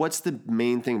it's what's the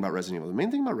main thing about Resident Evil? The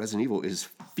main thing about Resident Evil is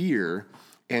fear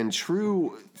and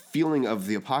true feeling of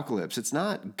the apocalypse. It's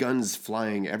not guns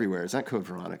flying everywhere. It's not Code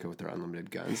Veronica with their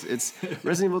unlimited guns. It's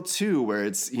Resident Evil 2 where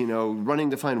it's,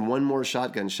 running to find one more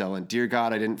shotgun shell and dear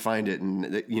God, I didn't find it.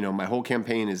 And, my whole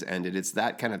campaign is ended. It's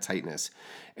that kind of tightness.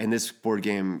 And this board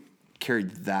game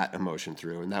carried that emotion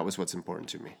through. And that was what's important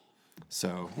to me.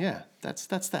 So yeah, that's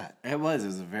that. It was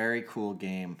a very cool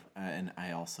game, and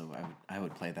I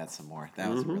would play that some more. That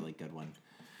was a really good one.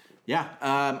 Yeah.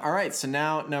 All right. So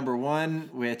now number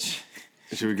 1, which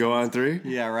should we go on 3?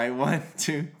 Yeah. Right. 1,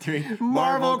 2, 3.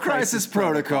 Marvel Crisis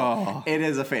Protocol. It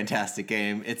is a fantastic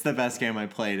game. It's the best game I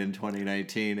played in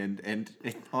 2019, and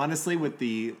honestly, with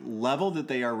the level that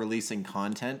they are releasing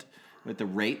content, with the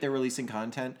rate they're releasing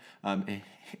content,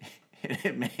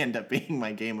 it may end up being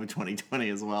my game of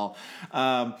 2020 as well.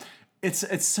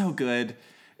 It's so good.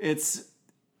 It's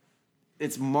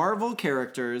Marvel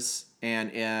characters,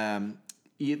 and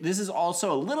this is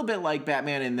also a little bit like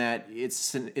Batman in that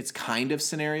it's kind of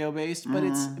scenario based, but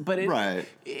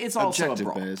it's also objective a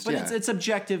brawl. Based, but yeah. it's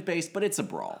objective based, but it's a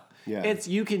brawl. Yeah. It's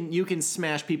you can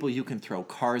smash people, you can throw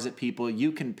cars at people,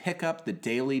 you can pick up the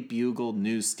Daily Bugle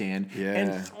newsstand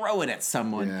and throw it at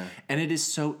someone. Yeah. And it is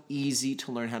so easy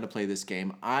to learn how to play this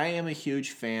game. I am a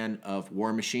huge fan of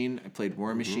War Machine. I played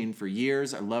War Machine for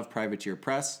years. I love Privateer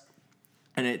Press.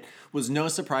 And it was no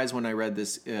surprise when I read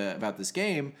this about this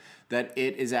game that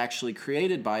it is actually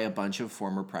created by a bunch of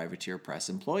former Privateer Press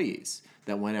employees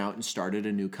that went out and started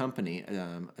a new company,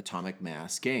 Atomic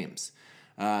Mass Games.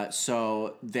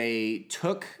 So they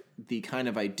took the kind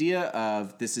of idea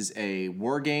of this is a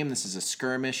war game, this is a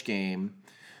skirmish game,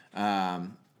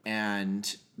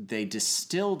 and they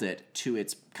distilled it to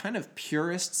its kind of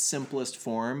purest, simplest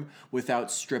form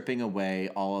without stripping away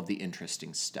all of the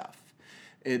interesting stuff.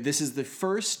 This is the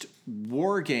first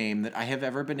war game that I have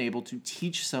ever been able to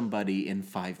teach somebody in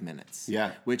 5 minutes.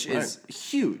 Yeah, which is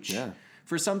huge. Yeah.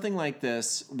 For something like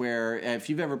this, where if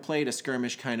you've ever played a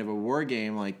skirmish kind of a war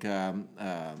game, like War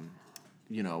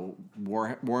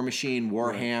Machine,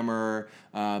 Warhammer,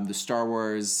 the Star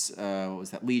Wars, what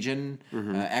was that, Legion,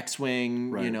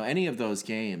 X-Wing, any of those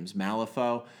games,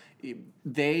 Malifaux,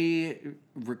 they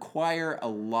require a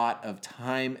lot of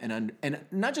time and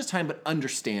not just time, but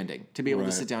understanding to be able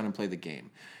to sit down and play the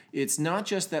game. It's not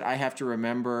just that I have to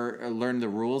remember or learn the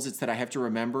rules. It's that I have to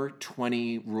remember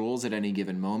 20 rules at any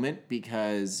given moment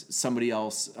because somebody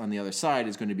else on the other side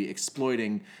is going to be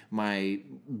exploiting my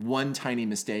one tiny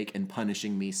mistake and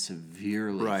punishing me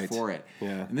severely for it.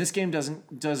 Yeah. And this game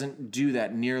doesn't do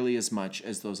that nearly as much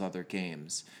as those other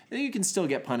games. I think you can still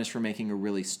get punished for making a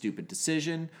really stupid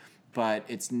decision, but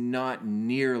it's not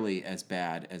nearly as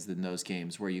bad as in those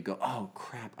games where you go, oh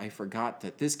crap, I forgot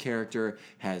that this character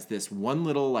has this one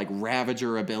little like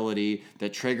Ravager ability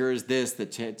that triggers this,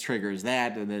 that triggers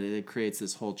that, and then it creates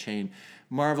this whole chain.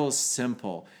 Marvel's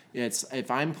simple. It's if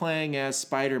I'm playing as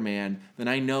Spider-Man, then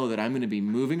I know that I'm going to be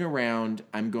moving around,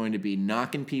 I'm going to be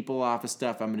knocking people off of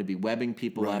stuff, I'm going to be webbing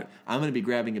people up, I'm going to be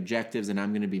grabbing objectives, and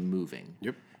I'm going to be moving.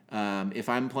 Yep. If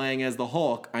I'm playing as the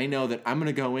Hulk, I know that I'm going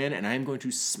to go in and I'm going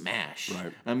to smash.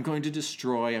 Right. I'm going to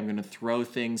destroy. I'm going to throw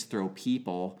things, throw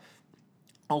people,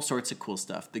 all sorts of cool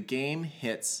stuff. The game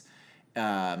hits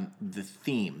the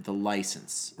theme, the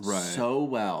license so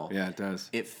well. Yeah, it does.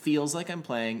 It feels like I'm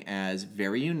playing as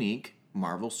very unique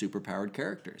Marvel superpowered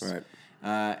characters. Right.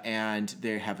 And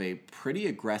they have a pretty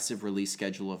aggressive release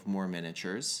schedule of more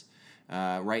miniatures.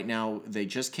 Right now, they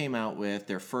just came out with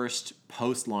their first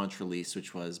post-launch release,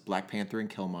 which was Black Panther and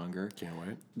Killmonger. Can't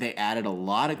wait. They added a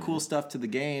lot of cool stuff to the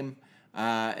game.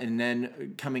 And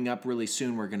then coming up really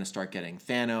soon, we're going to start getting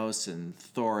Thanos and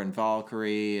Thor and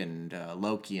Valkyrie and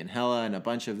Loki and Hela and a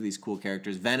bunch of these cool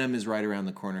characters. Venom is right around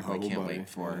the corner, who I can't wait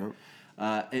for.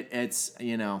 It's,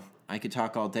 I could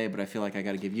talk all day, but I feel like I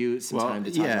got to give you some time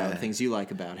to talk about the things you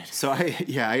like about it. So I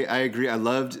agree. I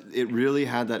loved it. Really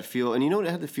had that feel, and you know what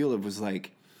it had the feel of was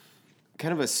like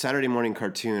kind of a Saturday morning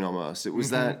cartoon almost. It was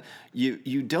that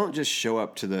you don't just show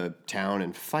up to the town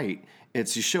and fight.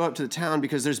 It's you show up to the town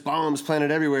because there's bombs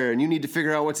planted everywhere and you need to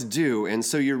figure out what to do. And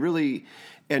so you're really,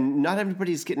 and not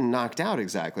everybody's getting knocked out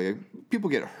exactly. People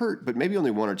get hurt, but maybe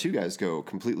only one or two guys go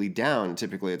completely down.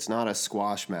 Typically, it's not a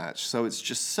squash match. So it's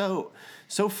just so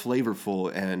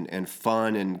flavorful and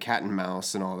fun and cat and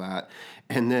mouse and all that.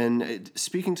 And then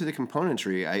speaking to the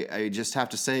componentry, I just have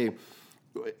to say,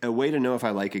 a way to know if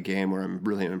I like a game or I'm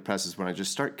really impressed is when I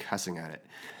just start cussing at it.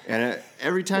 And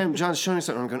every time John's showing me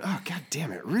something, I'm going, oh, God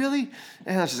damn it, really?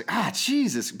 And I was just like,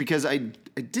 Jesus, because I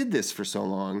did this for so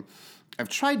long. I've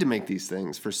tried to make these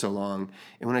things for so long.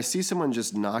 And when I see someone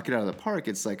just knock it out of the park,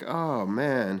 it's like, oh,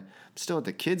 man, I'm still at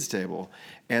the kids' table.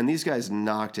 And these guys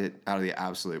knocked it out of the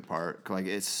absolute park. Like,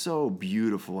 it's so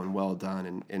beautiful and well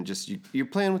done. And just, you're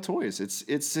playing with toys.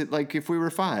 It's like if we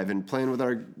were 5 and playing with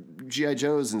our G.I.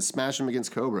 Joes and smash them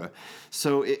against Cobra.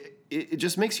 So it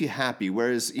just makes you happy.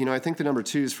 Whereas, I think the number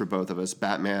 2s for both of us,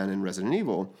 Batman and Resident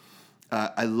Evil,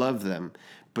 I love them.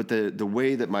 But the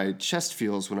way that my chest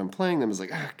feels when I'm playing them is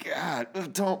like, oh,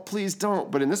 God, don't, please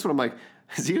don't. But in this one, I'm like,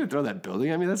 is he going to throw that building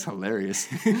at me? That's hilarious.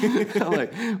 I'm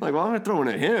like, well, I'm going to throw one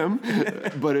at him.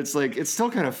 But it's like, it's still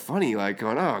kind of funny, like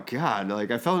going, oh, God, like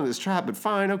I fell into this trap, but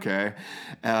fine, okay.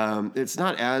 It's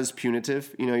not as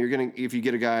punitive. You're going to, if you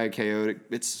get a guy KO'd,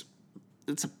 it's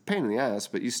a pain in the ass,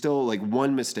 but you still, like,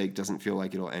 one mistake doesn't feel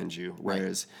like it'll end you.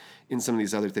 Whereas in some of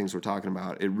these other things we're talking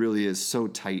about, it really is so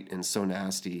tight and so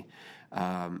nasty.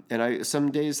 And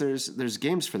some days there's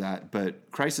games for that,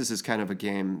 but Crysis is kind of a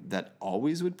game that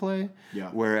always would play. Yeah.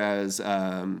 Whereas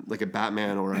like a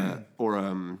Batman or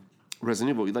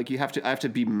Resident Evil, like I have to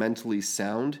be mentally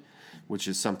sound, which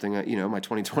is something my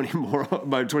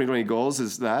 2020 goals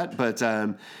is that. But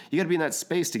you got to be in that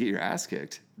space to get your ass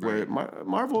kicked. Where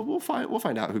Marvel, we'll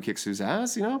find out who kicks whose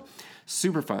ass.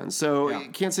 Super fun. So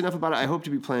can't say enough about it. I hope to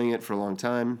be playing it for a long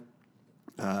time.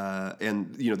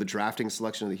 And the drafting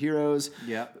selection of the heroes,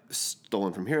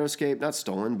 stolen from HeroScape. Not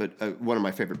stolen, but one of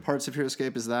my favorite parts of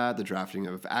HeroScape is that the drafting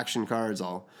of action cards.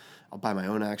 I'll buy my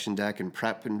own action deck and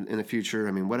prep in the future.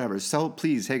 I mean, whatever.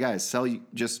 Hey guys, sell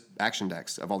just action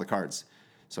decks of all the cards,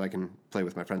 so I can play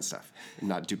with my friends' stuff and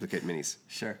not duplicate minis.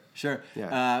 Sure.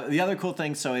 Yeah. The other cool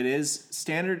thing, so it is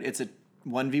standard. It's a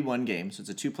 1v1 game, so it's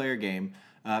a 2-player game.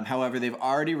 However, they've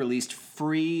already released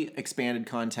free expanded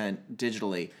content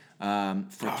digitally.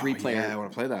 For 3-player. Yeah, I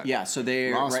want to play that. Yeah, so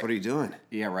they Ross, what are you doing?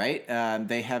 Yeah, right.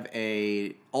 They have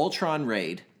a Ultron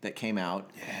raid that came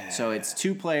out. Yeah. So it's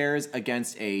 2 players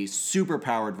against a super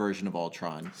powered version of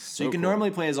Ultron. So you can cool. normally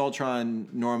play as Ultron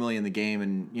normally in the game,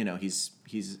 and he's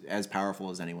as powerful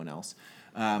as anyone else.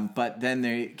 But then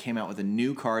they came out with a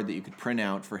new card that you could print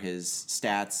out for his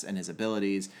stats and his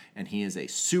abilities, and he is a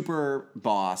super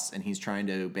boss, and he's trying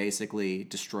to basically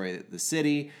destroy the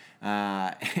city.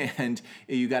 And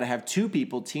you got to have 2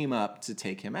 people team up to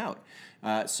take him out.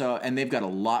 And they've got a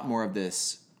lot more of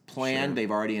this planned. Sure.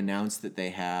 They've already announced that they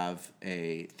have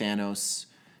a Thanos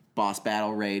boss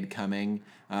battle raid coming.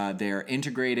 They're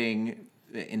integrating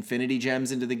Infinity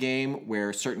Gems into the game,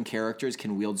 where certain characters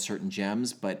can wield certain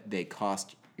gems, but they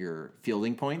cost your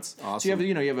fielding points. Awesome. So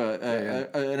you have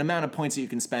an amount of points that you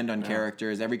can spend on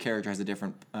characters. Every character has a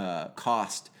different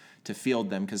cost to field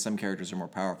them, because some characters are more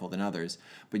powerful than others.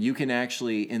 But you can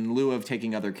actually, in lieu of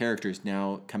taking other characters,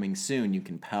 now coming soon, you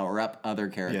can power up other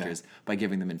characters by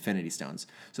giving them Infinity Stones.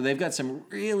 So they've got some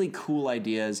really cool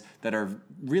ideas that are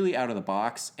really out of the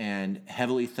box and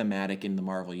heavily thematic in the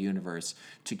Marvel Universe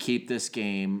to keep this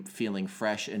game feeling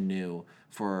fresh and new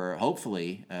for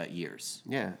hopefully years.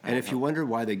 Yeah, and if you wonder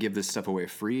why they give this stuff away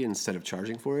free instead of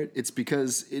charging for it, it's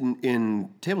because in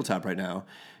tabletop right now,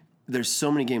 there's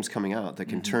so many games coming out that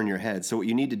can turn your head. So what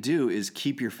you need to do is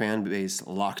keep your fan base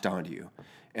locked onto you.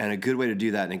 And a good way to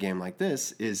do that in a game like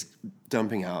this is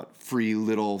dumping out free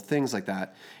little things like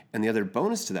that. And the other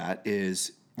bonus to that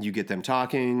is you get them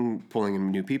talking, pulling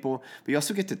in new people, but you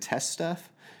also get to test stuff,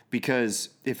 because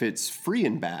if it's free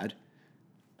and bad,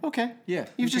 okay. Yeah.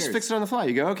 You just fix it on the fly.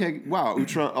 You go, okay, wow,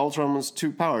 Ultron was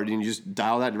too powered. And you just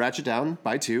dial that ratchet down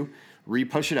by 2,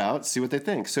 re-push it out, see what they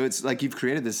think. So it's like you've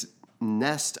created this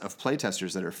nest of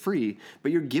playtesters that are free,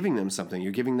 but you're giving them something.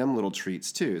 You're giving them little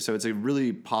treats too. So it's a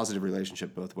really positive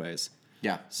relationship both ways.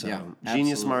 Yeah. So yeah,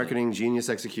 genius absolutely. Marketing, genius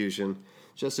execution,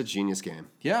 just a genius game.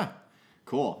 Yeah.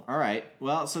 Cool. All right.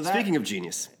 Well, so that... Speaking of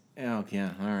genius. Oh,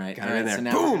 yeah. All right. Got All it in right,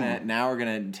 there. So Boom! now we're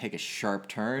gonna take a sharp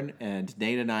turn, and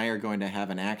Nate and I are going to have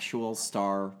an actual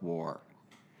Star War.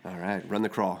 All right, run the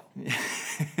crawl.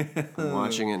 I'm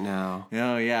watching it now.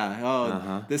 Oh, yeah.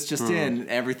 Oh, this just in.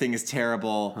 Everything is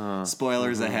terrible.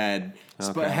 Spoilers ahead.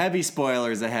 Heavy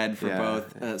spoilers ahead for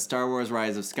both Star Wars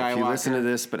Rise of Skywalker. If you listen to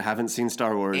this but haven't seen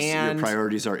Star Wars, your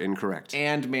priorities are incorrect.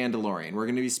 And Mandalorian. We're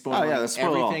going to be spoiling let's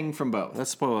spoil everything from both.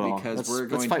 Let's spoil it all. Because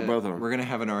let's fight both of them. We're going to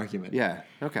have an argument. Yeah,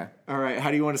 okay. All right.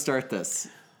 How do you want to start this?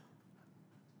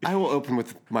 I will open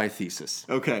with my thesis.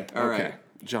 Okay. All right. Okay,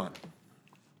 John.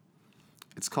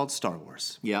 It's called Star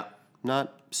Wars. Yeah.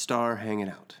 Not Star hanging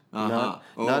out. Uh-huh.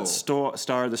 Not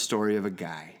Star the story of a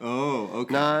guy. Oh,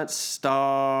 okay. Not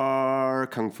Star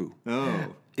Kung Fu.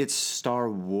 Oh. It's Star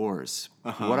Wars.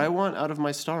 Uh-huh. What I want out of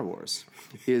my Star Wars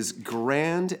is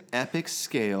grand, epic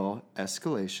scale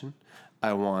escalation.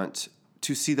 I want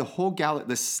to see the whole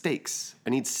the stakes. I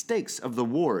need stakes of the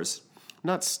wars,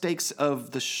 not stakes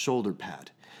of the shoulder pad.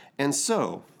 And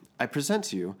so, I present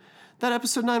to you that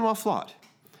Episode 9, while flawed,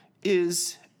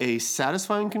 is a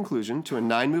satisfying conclusion to a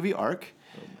 9-movie arc.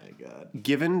 Oh my God.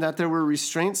 Given that there were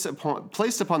restraints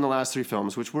placed upon the last 3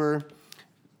 films, which were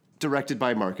directed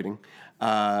by marketing,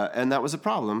 and that was a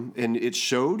problem. And it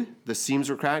showed the seams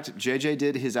were cracked. JJ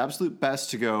did his absolute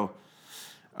best to go,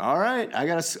 all right, I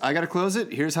gotta close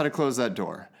it. Here's how to close that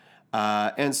door.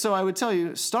 And so I would tell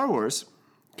you, Star Wars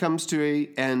comes to an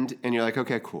end, and you're like,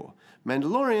 okay, cool.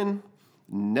 Mandalorian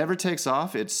never takes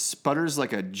off. It sputters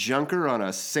like a junker on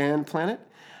a sand planet.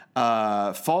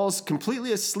 Falls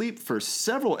completely asleep for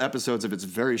several episodes of its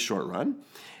very short run,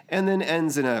 and then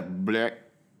ends in a bleh.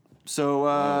 So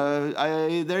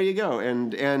there you go.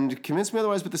 And convince me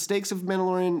otherwise, but the stakes of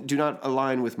Mandalorian do not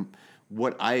align with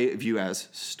what I view as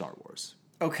Star Wars.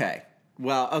 Okay.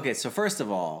 Well, okay, so first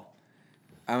of all,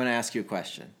 I'm going to ask you a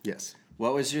question. Yes.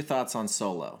 What was your thoughts on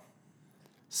Solo?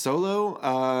 Solo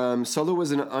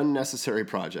was an unnecessary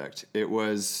project.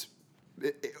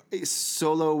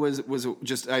 Solo was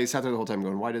just, I sat there the whole time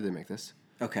going, why did they make this?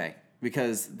 Okay,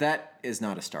 because that is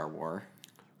not a Star Wars.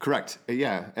 Correct.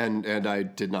 Yeah, and I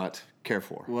did not care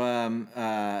for.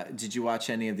 Did you watch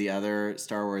any of the other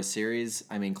Star Wars series?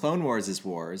 I mean, Clone Wars is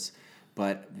Wars,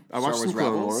 but I watched Star Wars some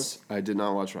Rebels? Clone Wars. I did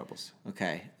not watch Rebels.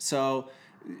 Okay, so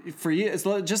for you,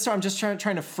 I'm just trying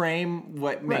to frame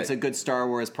what makes a good Star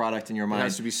Wars product in your mind. It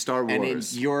has to be Star Wars. And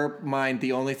in your mind,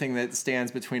 the only thing that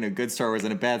stands between a good Star Wars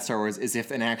and a bad Star Wars is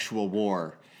if an actual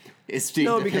war is being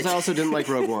No, depicted. because I also didn't like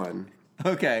Rogue One.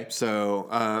 Okay. So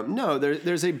no,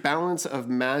 there's a balance of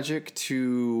magic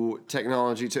to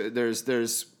technology. There's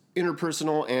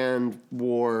interpersonal and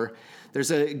war. There's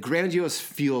a grandiose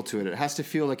feel to it. It has to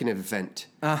feel like an event.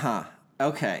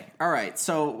 Okay. All right.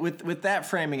 So with that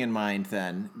framing in mind,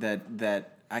 then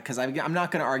because I'm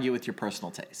not going to argue with your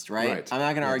personal taste, right? I'm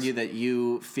not going to argue that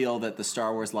you feel that the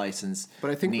Star Wars license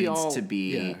needs to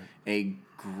be a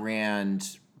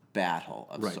grand battle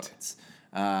of sorts.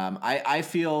 I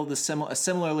feel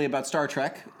similarly about Star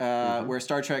Trek, where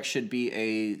Star Trek should be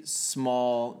a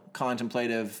small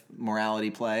contemplative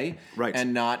morality play,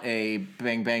 and not a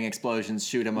bang bang explosions,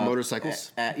 shoot 'em up,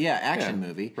 motorcycles, action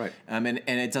movie, right? And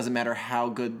it doesn't matter how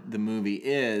good the movie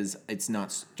is, it's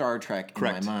not Star Trek in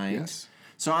my mind. Yes.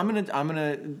 So I'm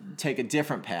gonna take a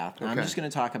different path. I'm just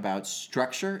gonna talk about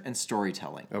structure and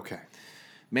storytelling. Okay.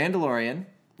 Mandalorian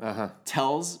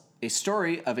tells a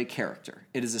story of a character.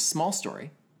 It is a small story.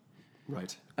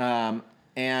 Right.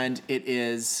 And it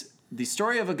is the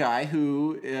story of a guy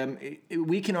who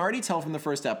we can already tell from the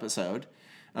first episode.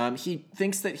 He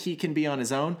thinks that he can be on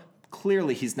his own.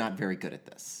 Clearly, he's not very good at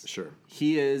this. Sure.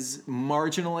 He is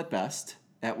marginal at best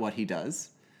at what he does.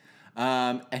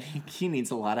 And he needs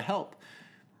a lot of help.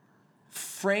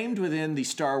 Framed within the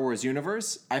Star Wars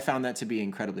universe, I found that to be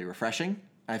incredibly refreshing.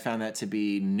 I found that to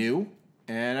be new.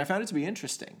 And I found it to be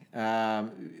interesting.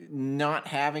 Not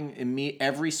having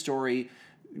every story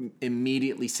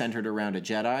immediately centered around a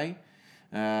Jedi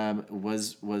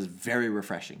was very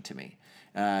refreshing to me.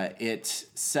 It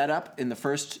set up in the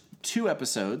first 2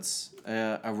 episodes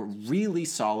a really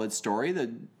solid story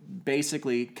that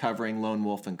basically covering Lone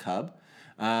Wolf and Cub.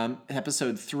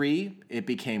 Episode 3, it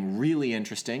became really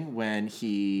interesting when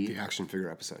the action figure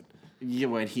episode. Yeah,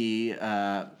 when he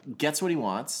gets what he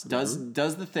wants, does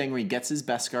the thing where he gets his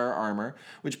Beskar armor,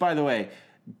 which, by the way,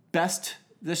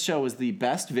 this show was the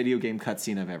best video game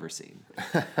cutscene I've ever seen.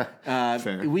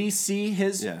 Fair. We see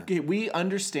we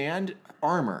understand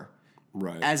armor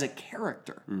as a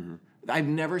character. I've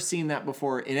never seen that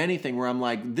before in anything where I'm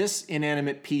like, this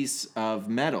inanimate piece of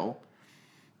metal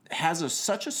has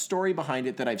such a story behind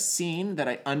it that I've seen, that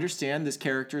I understand this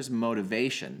character's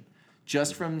motivation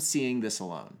just from seeing this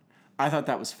alone. I thought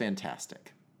that was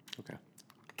fantastic. Okay.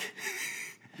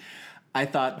 I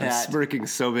thought that... I'm smirking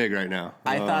so big right now.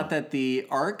 I thought that the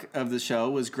arc of the show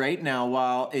was great. Now,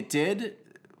 while it did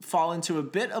fall into a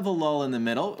bit of a lull in the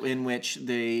middle in which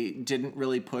they didn't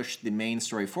really push the main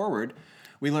story forward,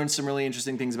 we learned some really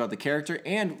interesting things about the character.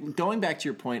 And going back to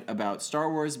your point about Star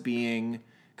Wars being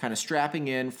kind of strapping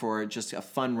in for just a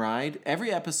fun ride,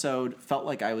 every episode felt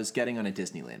like I was getting on a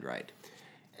Disneyland ride.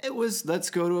 It was,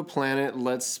 let's go to a planet,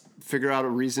 let's figure out a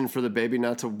reason for the baby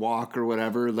not to walk or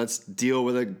whatever, let's deal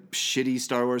with a shitty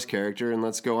Star Wars character, and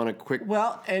let's go on a quick,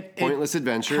 pointless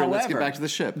adventure, and let's get back to the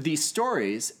ship. The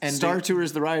stories and Star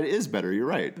Tours the ride is better, you're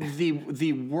right.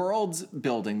 The world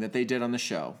building that they did on the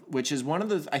show, which is one of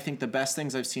the, I think, the best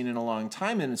things I've seen in a long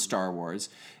time in Star Wars,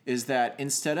 is that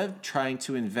instead of trying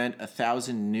to invent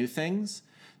 1,000 new things,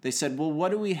 they said, well, what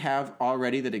do we have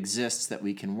already that exists that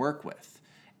we can work with?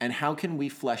 And how can we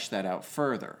flesh that out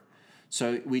further?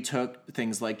 So we took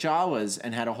things like Jawas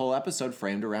and had a whole episode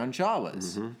framed around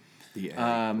Jawas. Mm-hmm.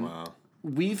 Yeah. Wow.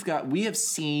 We have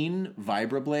seen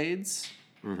vibroblades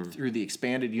through the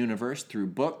expanded universe, through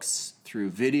books,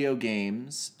 through video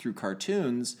games, through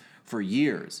cartoons for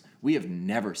years. We have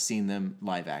never seen them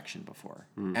live action before.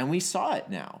 And we saw it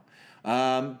now.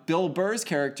 Bill Burr's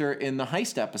character in the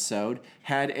heist episode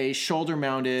had a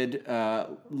shoulder-mounted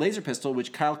laser pistol,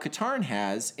 which Kyle Katarn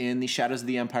has in the Shadows of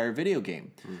the Empire video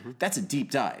game. That's a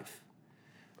deep dive.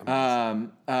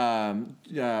 Grand Moff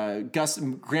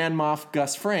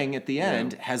Gus Fring at the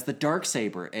end has the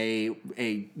Darksaber, a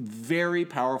very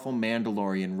powerful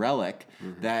Mandalorian relic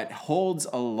that holds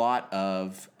a lot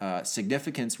of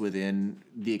significance within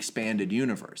the expanded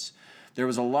universe. There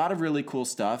was a lot of really cool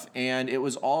stuff, and it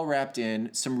was all wrapped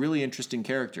in some really interesting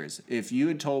characters. If you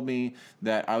had told me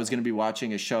that I was going to be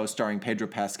watching a show starring Pedro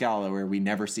Pascal where we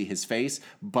never see his face,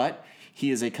 but he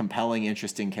is a compelling,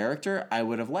 interesting character, I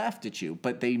would have laughed at you.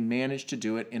 But they managed to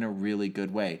do it in a really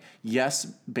good way. Yes,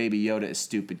 Baby Yoda is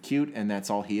stupid cute, and that's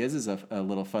all he is a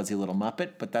little fuzzy little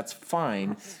Muppet, but that's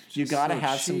fine. You got to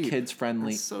have some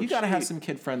kids-friendly... You got to have some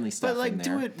kid-friendly stuff in there. But,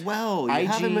 do it well. You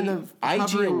have him in the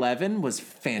IG-11 was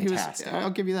fantastic. I'll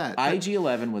give you that.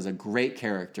 IG-11 was a great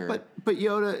character. But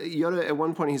Yoda, at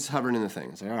one point, he's hovering in the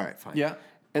thing. It's like, all right, fine. Yeah.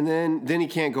 And then he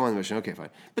can't go on the mission. Okay, fine.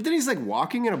 But then he's like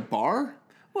walking in a bar?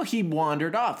 Well, he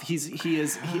wandered off. We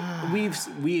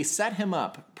set him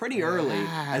up pretty early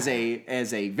as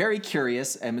a very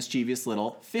curious and mischievous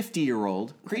little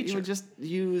 50-year-old creature. You would just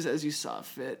use as you saw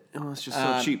fit. Oh, it's just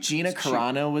so cheap. Gina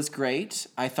Carano was great.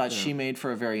 I thought she made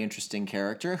for a very interesting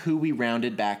character who we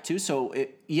rounded back to. So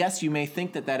yes, you may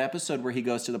think that episode where he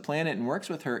goes to the planet and works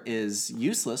with her is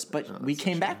useless, but we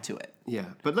came back to it. Yeah,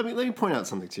 but let me point out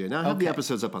something to you. Now I have the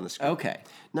episodes up on the screen. Okay.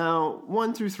 Now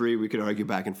 1 through 3, we could argue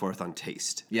back and forth on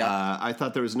taste. Yeah. I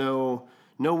thought there was no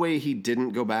way he didn't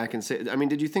go back and say... I mean,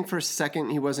 did you think for a second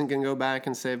he wasn't going to go back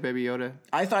and save Baby Yoda?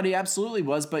 I thought he absolutely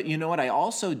was, but you know what? I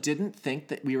also didn't think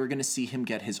that we were going to see him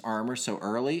get his armor so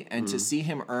early, and to see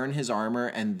him earn his armor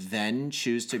and then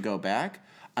choose to go back...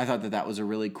 I thought that was a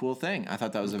really cool thing. I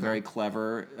thought that was a very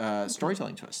clever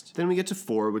storytelling twist. Then we get to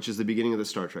 4, which is the beginning of the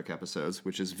Star Trek episodes,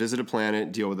 which is visit a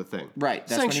planet, deal with a thing. Right.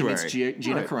 That's Sanctuary. when he meets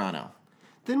Gina Carano.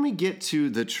 Then we get to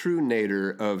the true nadir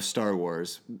of Star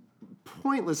Wars.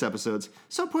 Pointless episodes.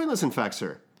 So pointless, in fact,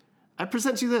 sir. I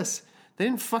present to you this. They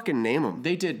didn't fucking name them.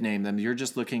 They did name them. You're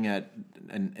just looking at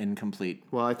an incomplete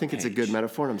Well, I think it's a good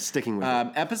metaphor, and I'm sticking with it.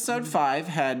 Episode 5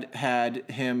 had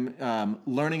him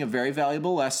learning a very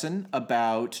valuable lesson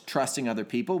about trusting other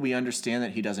people. We understand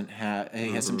that he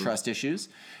has some trust issues.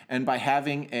 And by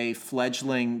having a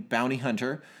fledgling bounty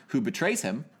hunter who betrays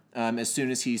him as soon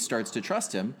as he starts to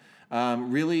trust him,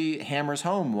 really hammers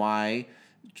home why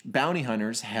bounty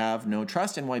hunters have no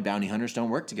trust and why bounty hunters don't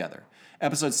work together.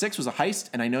 Episode 6 was a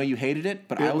heist, and I know you hated it,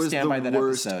 but I will stand by that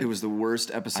episode. It was the worst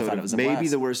episode. Maybe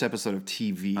the worst episode of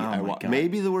TV I watched.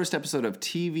 Maybe the worst episode of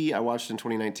TV I watched in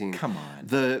 2019. Come on.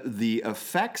 The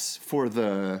effects for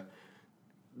the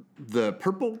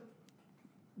purple,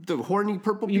 the horny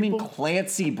purple people. You mean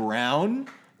Clancy Brown?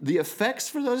 The effects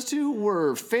for those two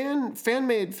were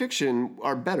fan-made fiction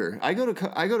are better. I go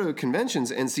to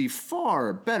conventions and see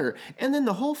far better, and then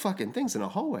the whole fucking thing's in a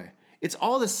hallway. It's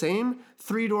all the same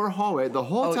 3-door hallway the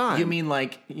whole time. You mean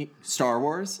like Star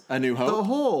Wars? A New Hope? The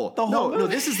whole No,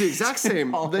 this is the exact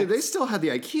same. They they still had the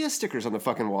IKEA stickers on the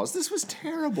fucking walls. This was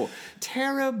terrible.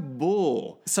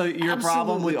 Terrible. So your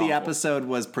problem with the episode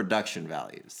was production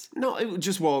values. No, it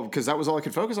just, because that was all I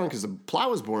could focus on because the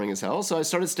plot was boring as hell. So I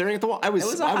started staring at the wall. I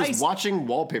was watching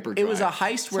wallpaper dry. It was a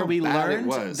heist where we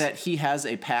learned that he has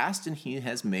a past and he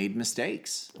has made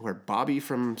mistakes. Where Bobby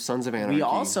from Sons of Anarchy. We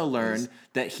also learned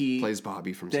that he plays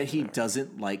Bobby from that he Second Hour.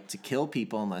 doesn't like to kill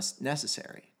people unless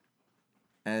necessary.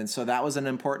 And so that was an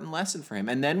important lesson for him.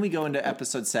 And then we go into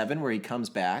episode 7 where he comes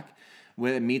back,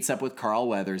 meets up with Carl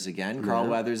Weathers again. Carl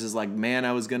Weathers is like, man,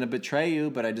 I was going to betray you,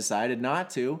 but I decided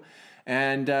not to.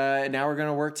 And now we're going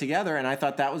to work together. And I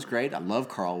thought that was great. I love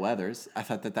Carl Weathers. I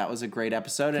thought that was a great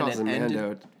episode. Calls him ended,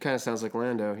 Mando. Kind of sounds like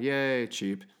Lando. Yay,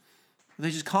 cheap.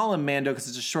 They just call him Mando because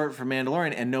it's a short for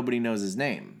Mandalorian, and nobody knows his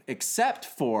name except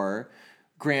for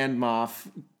Grand Moff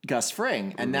Gus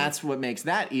Fring. And that's what makes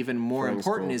that even more Fring's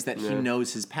important cool. is that he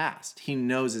knows his past. He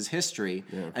knows his history.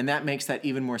 Yeah. And that makes that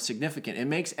even more significant. It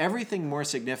makes everything more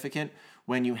significant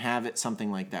when you have it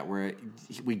something like that, where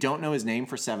we don't know his name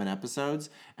for 7 episodes,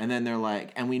 and then they're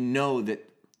like, and we know that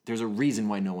there's a reason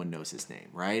why no one knows his name,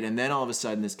 right? And then all of a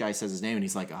sudden this guy says his name and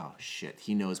he's like, oh shit,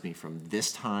 he knows me from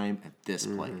this time at this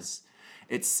place.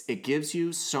 It gives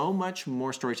you so much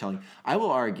more storytelling. I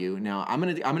will argue now. I'm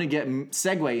gonna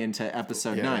segue into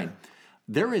episode 9.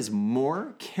 There is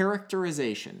more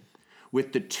characterization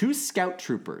with the 2 scout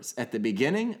troopers at the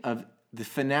beginning of the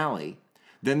finale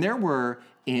than there were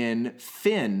in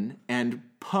Finn and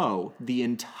Poe the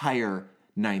entire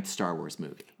 9th Star Wars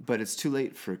movie. But it's too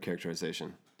late for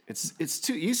characterization. It's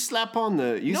too. You slap on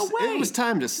the. No way. It was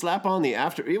time to slap on the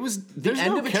after. It was The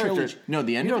end of a trilogy. No,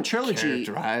 the end of a trilogy.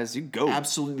 Characterize. You go.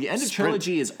 Absolutely. The end of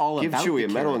trilogy is all Give about Chewie the a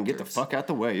medal and get the characters. fuck out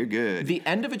the way. You're good. The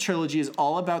end of a trilogy is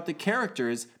all about the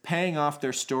characters paying off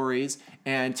their stories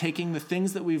and taking the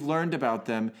things that we've learned about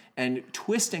them and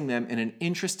twisting them in an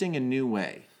interesting and new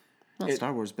way. Not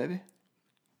Star Wars, baby.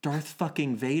 Darth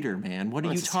fucking Vader, man. What are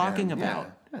you It's talking him.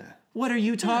 about? Yeah. What are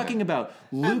you talking about?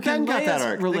 Luke Ben and got that Leia's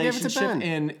arc. They gave it to relationship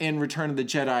Ben. in Return of the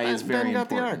Jedi is very Ben got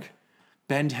important. the arc.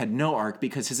 Ben had no arc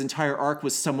because his entire arc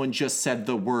was someone just said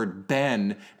the word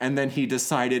Ben and then he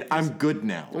decided, I'm good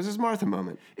now. It was his Martha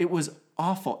moment. It was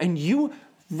awful. And you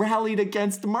rallied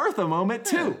against the Martha moment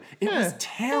too. It was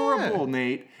terrible,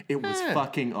 Nate. It was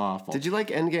fucking awful. Did you like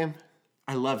Endgame?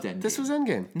 I loved Endgame. This was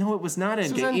Endgame. No, it was not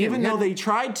was Endgame. Endgame. Even He though had- they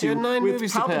tried he to, had 9 with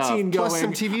movies to pay off, Palpatine plus going,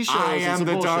 some TV shows I and am some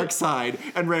the bullshit. dark side.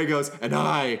 And Rey goes, and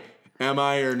I am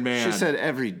Iron Man. She said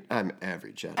I'm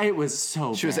every Jedi. It was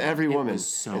so She was bad. every It woman. was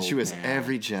so and she was bad.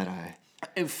 every Jedi.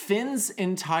 Finn's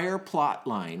entire plot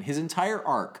line, his entire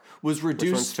arc, was Which one's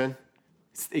reduced... Finn?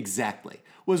 Exactly.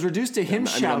 Was reduced to him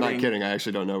shouting... I'm not kidding. I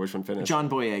actually don't know which one Finn is. John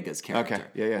Boyega's character. Okay,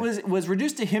 yeah. Was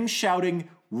reduced to him shouting,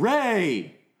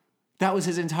 Rey! That was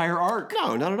his entire arc.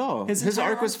 No, not at all. His His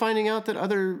entire arc was arc- finding out that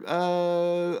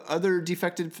other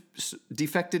defected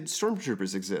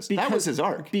stormtroopers exist. That was his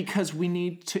arc. Because we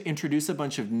need to introduce a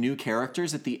bunch of new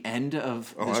characters at the end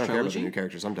of I this don't care about the trilogy. new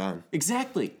characters. I'm done.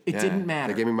 Exactly. It Yeah, didn't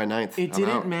matter. they gave me my 9th. It I'm didn't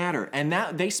out. matter. And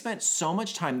that they spent so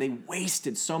much time, they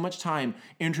wasted so much time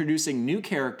introducing new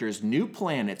characters, new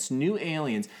planets, new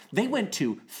aliens. They went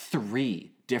to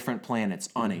 3 different planets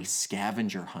on a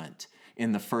scavenger hunt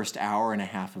in the first hour and a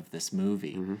half of this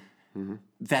movie.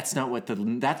 That's not what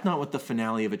the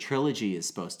finale of a trilogy is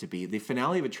supposed to be. The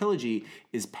finale of a trilogy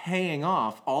is paying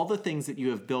off all the things that you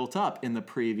have built up in the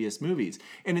previous movies.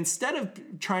 And instead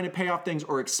of trying to pay off things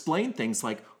or explain things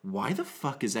like, why the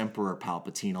fuck is Emperor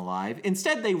Palpatine alive?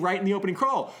 Instead, they write in the opening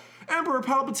crawl, Emperor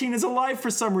Palpatine is alive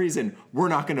for some reason. We're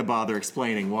not going to bother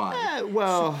explaining why.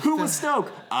 Who was Snoke?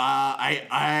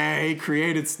 I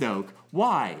created Snoke.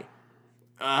 Why?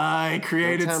 I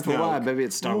created No time for Snoke. why, baby,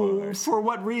 it's Star Wars. For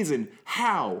what reason?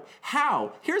 How?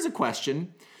 Here's a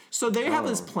question. So they have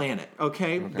this planet,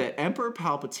 okay, that Emperor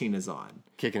Palpatine is on.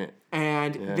 Kicking it.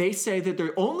 And they say that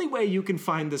the only way you can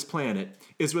find this planet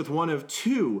is with one of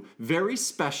 2 very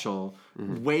special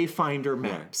Wayfinder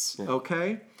maps,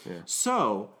 okay? Yeah.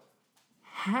 So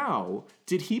how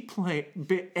did he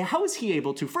how is he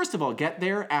able to, first of all, get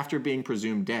there after being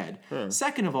presumed dead?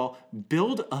 Second of all,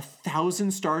 build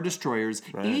 1,000 Star Destroyers,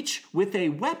 each with a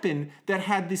weapon that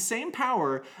had the same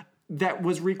power that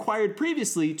was required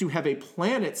previously to have a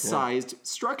planet-sized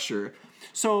structure.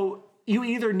 So you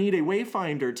either need a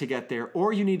Wayfinder to get there,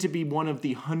 or you need to be one of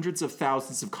the hundreds of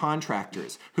thousands of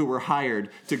contractors who were hired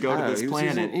to go to this he was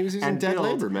planet using dead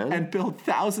labor, man. and build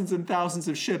thousands and thousands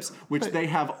of ships, which they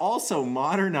have also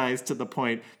modernized to the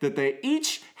point that they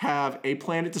each have a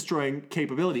planet-destroying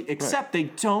capability, except they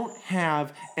don't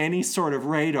have any sort of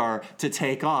radar to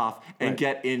take off and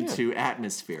get into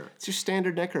atmosphere. It's your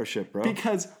standard necro ship, bro.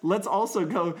 Because let's also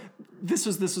go. This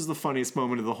was the funniest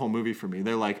moment of the whole movie for me.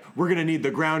 They're like, we're gonna need the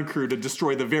ground crew to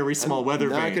destroy the very small weather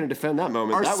I'm not vane. going to defend that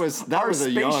moment. That was a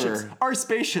spaceships, yawner. Our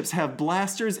spaceships have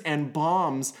blasters and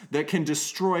bombs that can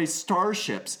destroy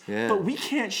starships, Yeah. but we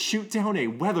can't shoot down a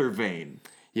weather vane.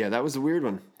 Yeah, that was a weird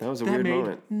one. That was a That weird made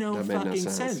moment. no that made fucking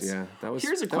sense. Yeah, that was.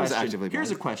 Here's a that was question. actively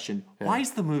Here's a bad. question. Why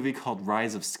is the movie called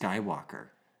Rise of Skywalker?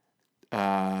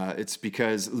 It's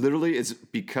because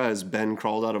Ben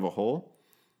crawled out of a hole,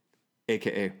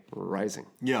 aka rising.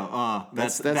 Yeah,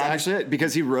 That's actually it.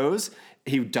 Because he rose,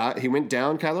 he went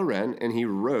down Kylo Ren, and he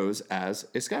rose as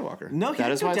a Skywalker. No, he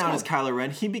didn't go down as Kylo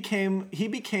Ren. He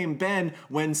became Ben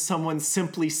when someone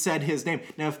simply said his name.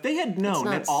 Now, if they had known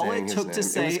that all it took to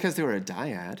say, it was because they were a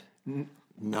dyad.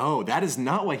 No, that is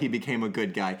not why he became a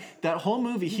good guy. That whole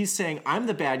movie, he's saying, I'm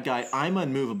the bad guy, I'm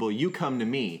unmovable, you come to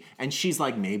me. And she's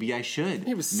like, maybe I should.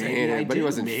 He was saying it, but he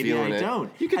wasn't feeling it. Maybe I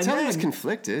don't. You could tell he was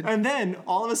conflicted. And then,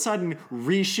 all of a sudden,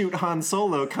 reshoot Han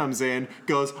Solo comes in,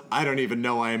 goes, I don't even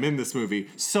know I am in this movie.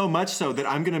 So much so that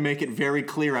I'm going to make it very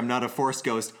clear I'm not a Force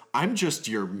ghost. I'm just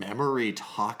your memory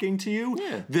talking to you.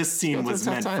 Yeah. This scene was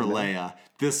meant for Leia.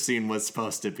 This scene was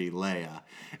supposed to be Leia.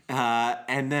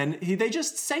 And then they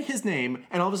just say his name,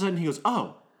 and all of a sudden he goes,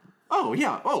 oh,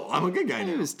 yeah, I'm a good guy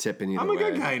now. He was tipping I'm a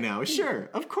good guy now, sure,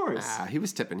 of course. He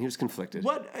was tipping. He was conflicted.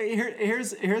 What?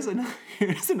 Here's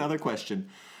another question.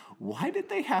 Why did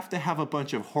they have to have a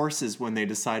bunch of horses when they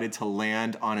decided to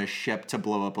land on a ship to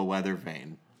blow up a weather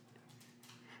vane?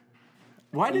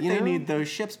 Why did they need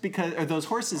those those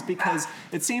horses? Because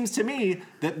it seems to me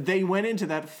that they went into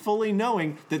that fully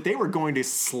knowing that they were going to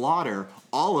slaughter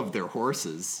all of their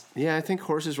horses. Yeah, I think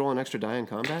horses roll an extra die in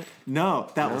combat.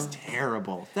 No, that was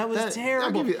terrible. That was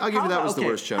terrible. I'll give you that was the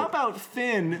worst chunk. How about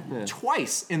Finn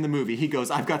twice in the movie? He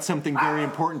goes, I've got something very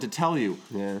important to tell you.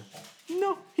 Yeah.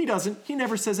 No, he doesn't. He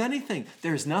never says anything.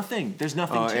 There's nothing to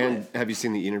it. Have you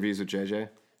seen the interviews with JJ?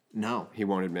 No. He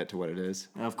won't admit to what it is.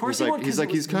 Of course he won't.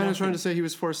 He's kind of trying to say he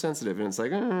was Force sensitive, and it's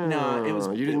like, no, it was.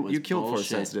 You killed Force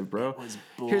sensitive, bro. It was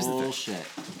bullshit.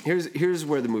 Here's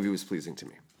where the movie was pleasing to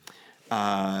me.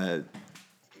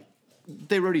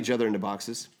 They wrote each other into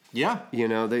boxes. Yeah.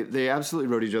 They absolutely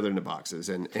wrote each other into boxes,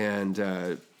 and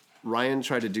Ryan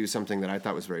tried to do something that I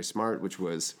thought was very smart, which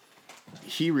was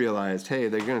he realized, hey,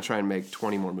 they're going to try and make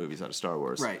 20 more movies out of Star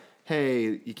Wars. Right.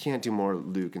 Hey, you can't do more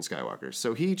Luke and Skywalker.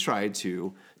 So he tried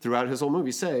to, throughout his whole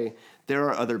movie, say there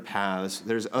are other paths,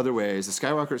 there's other ways. The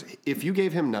Skywalkers, if you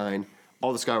gave him 9,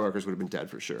 all the Skywalkers would have been dead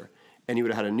for sure. And you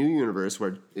would have had a new universe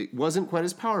where it wasn't quite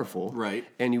as powerful. Right.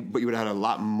 But you would have had a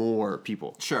lot more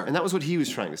people. Sure. And that was what he was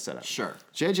trying to set up. Sure.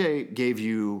 JJ gave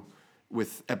you,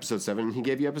 with episode 7, he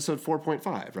gave you episode 4.5,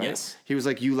 right? Yes. He was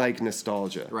like, you like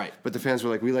nostalgia. Right. But the fans were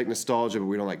like, we like nostalgia, but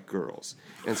we don't like girls.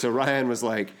 And so Ryan was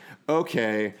like,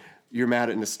 okay, you're mad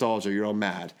at nostalgia, you're all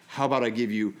mad. How about I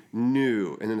give you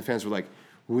new? And then the fans were like,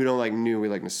 we don't like new, we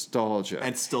like nostalgia.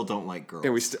 And still don't like girls.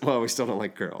 And we still don't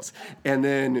like girls. And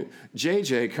then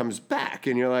JJ comes back,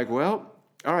 and you're like, well,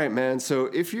 all right, man. So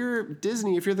if you're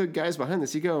Disney, if you're the guys behind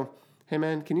this, you go, hey,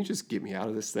 man, can you just get me out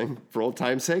of this thing for old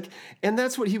time's sake? And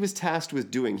that's what he was tasked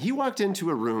with doing. He walked into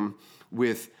a room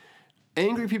with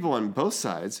angry people on both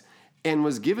sides and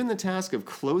was given the task of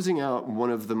closing out one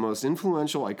of the most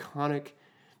influential, iconic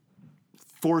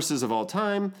forces of all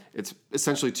time. It's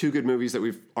essentially 2 good movies that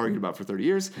we've argued about for 30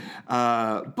 years.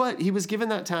 But he was given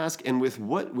that task, and with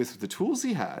the tools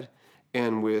he had,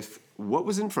 and with what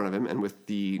was in front of him, and with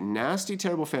the nasty,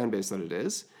 terrible fan base that it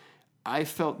is, I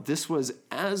felt this was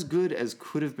as good as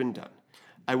could have been done.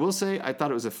 I will say, I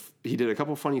thought it was he did a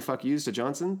couple funny fuck yous to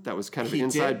Johnson. That was kind of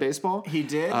inside baseball. He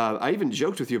did. I even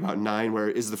joked with you about 9, where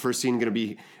is the first scene going to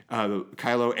be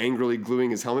Kylo angrily gluing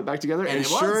his helmet back together? And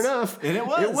sure enough, it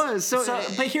was. It was. So,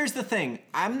 but here's the thing: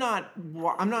 I'm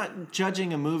not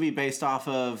judging a movie based off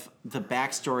of the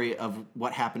backstory of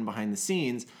what happened behind the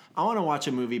scenes. I want to watch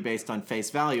a movie based on face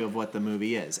value of what the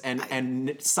movie is.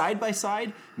 And side by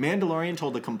side, Mandalorian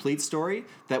told a complete story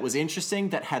that was interesting,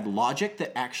 that had logic,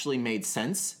 that actually made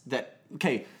sense.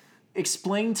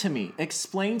 Explain to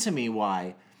me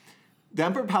why the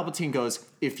Emperor Palpatine goes,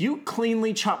 if you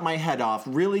cleanly chop my head off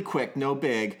really quick, no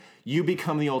big, you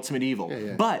become the ultimate evil.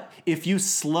 Yeah. But if you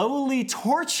slowly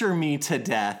torture me to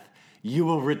death, you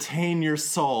will retain your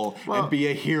soul and be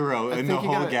a hero in the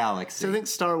whole galaxy. So I think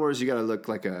Star Wars, you got to look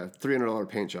like a $300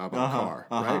 paint job on a car,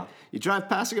 right? You drive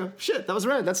past and go, shit, that was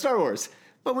red. That's Star Wars.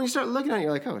 But when you start looking at it,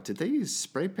 you're like, oh, did they use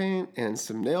spray paint and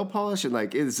some nail polish? And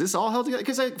like, is this all held together?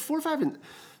 Because like 4, 5, and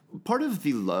part of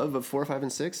the love of 4, 5,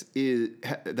 and 6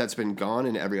 that's been gone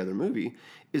in every other movie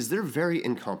is they're very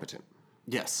incompetent.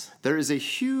 Yes. There is a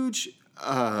huge...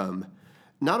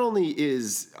 not only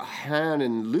is Han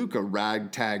and Luke a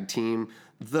ragtag team,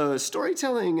 the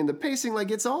storytelling and the pacing,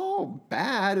 like, it's all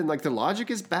bad, and like the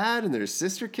logic is bad, and there's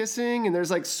sister kissing, and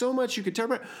there's like so much you could tear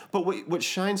apart. But what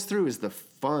shines through is the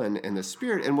fun and the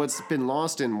spirit, and what's been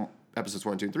lost in episodes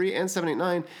 1, 2, and 3, and 7, 8,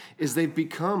 9 is they've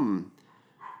become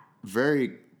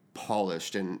very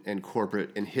polished and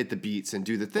corporate and hit the beats and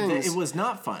do the things. It was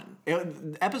not fun.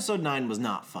 Episode 9 was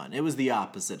not fun. It was the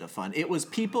opposite of fun. It was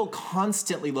people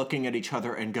constantly looking at each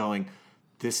other and going,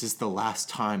 this is the last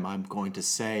time I'm going to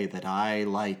say that I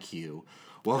like you.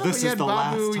 Well, this is the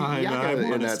last time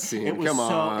I'm in that scene. It was Come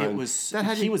on. It was.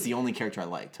 He was the only character I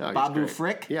liked. Oh, Babu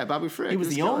Frick. Yeah, Babu Frick. He was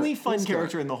the only fun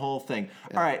character in the whole thing.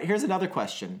 Yeah. All right, here's another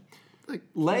question.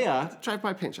 Leia.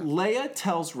 Drive-by paint shop. Leia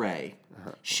tells Rey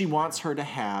she wants her to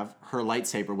have her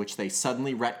lightsaber, which they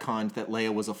suddenly retconned that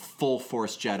Leia was a full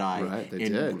Force Jedi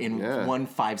in 1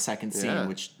 5-second scene,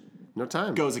 which. No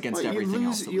time. Goes against everything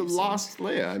else. You lost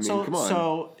Leia. I mean, come on.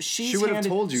 So she would have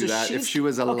told you that if she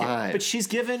was alive. Okay, but she's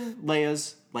given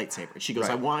Leia's lightsaber. She goes,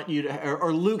 I want you to,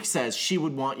 or Luke says she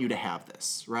would want you to have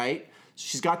this, right?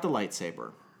 She's got the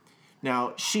lightsaber.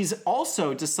 Now, she's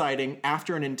also deciding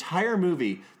after an entire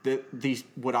movie that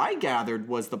what I gathered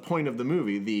was the point of the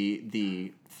movie,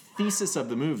 the thesis of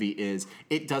the movie is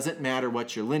it doesn't matter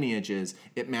what your lineage is,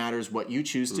 it matters what you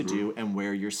choose to do and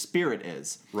where your spirit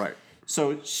is. Right.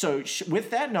 So with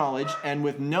that knowledge and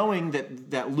with knowing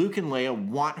that Luke and Leia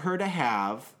want her to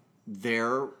have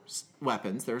their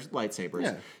weapons, their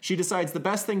lightsabers, she decides the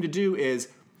best thing to do is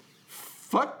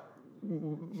fuck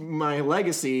my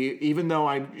legacy, even though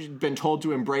I've been told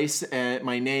to embrace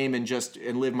my name and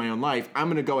live my own life. I'm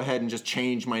going to go ahead and just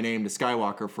change my name to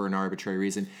Skywalker for an arbitrary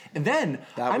reason, and then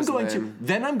I'm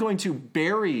going to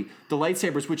bury the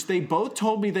lightsabers, which they both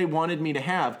told me they wanted me to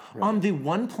have, on the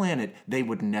one planet they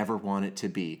would never want it to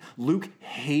be. Luke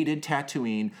hated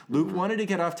Tatooine. Luke wanted to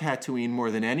get off Tatooine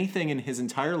more than anything in his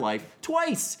entire life,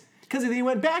 twice. Because he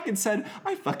went back and said,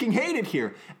 I fucking hate it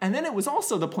here. And then it was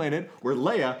also the planet where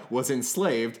Leia was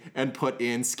enslaved and put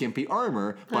in skimpy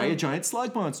armor by a giant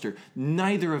slug monster.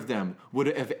 Neither of them would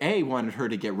have A, wanted her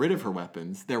to get rid of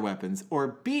their weapons, or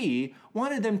B,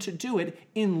 wanted them to do it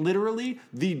in literally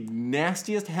the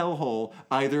nastiest hellhole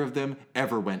either of them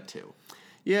ever went to.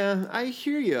 Yeah, I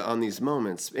hear you on these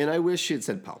moments, and I wish she had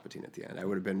said Palpatine at the end. I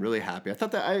would have been really happy. I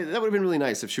thought that would have been really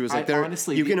nice if she was like,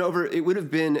 it would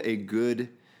have been a good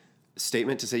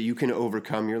statement to say you can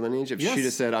overcome your lineage. If she'd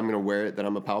have said, I'm going to wear it, that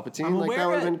I'm a Palpatine, that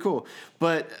would have been cool.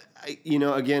 But,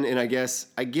 again, and I guess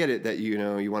I get it that, you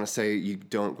want to say you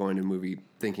don't go into a movie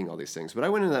thinking all these things. But I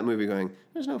went into that movie going,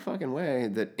 there's no fucking way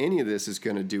that any of this is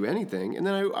going to do anything. And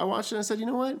then I watched it and I said, you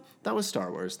know what? That was Star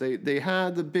Wars. They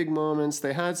had the big moments.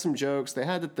 They had some jokes. They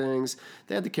had the things.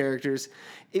 They had the characters.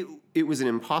 It was an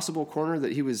impossible corner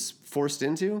that he was forced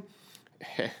into.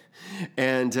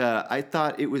 And I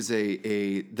thought it was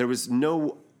there was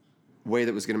no way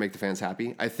that was going to make the fans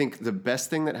happy. I think the best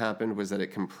thing that happened was that it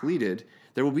completed.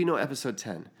 There will be no episode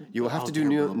 10. You will have to do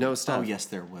no stuff. Oh yes,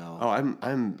 there will. Oh,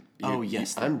 I'm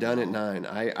done at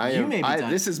 9.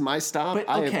 This is my stop.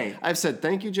 But, okay. I've said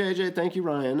thank you, JJ. Thank you,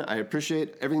 Ryan. I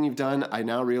appreciate everything you've done. I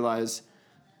now realize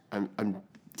I'm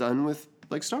done with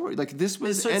Star Wars. This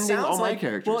was ending all my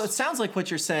characters. Well, it sounds like what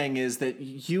you're saying is that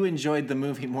you enjoyed the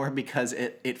movie more because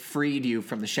it freed you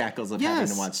from the shackles of having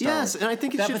to watch Star Wars. Yes, and I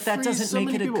think it should free so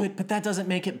many people. But that doesn't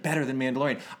make it better than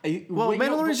Mandalorian.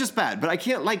 Mandalorian is just bad, but I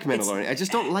can't like Mandalorian. I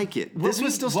just don't like it. This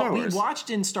was still Star Wars. What we watched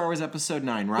in Star Wars Episode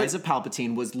 9, Rise of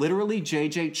Palpatine, was literally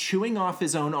JJ chewing off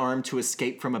his own arm to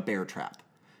escape from a bear trap.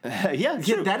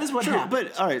 True, that is what happened.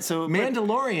 But all right, so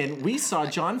Mandalorian, we saw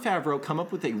Jon Favreau come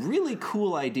up with a really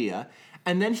cool idea.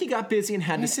 And then he got busy and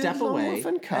had to step away.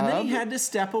 And then he had to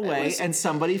step away, and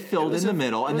somebody filled in the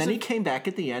middle. And then he came back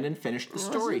at the end and finished the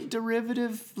story.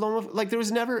 Derivative, there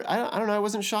was never. I don't know. I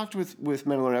wasn't shocked with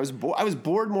Mandalorian. I was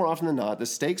bored more often than not. The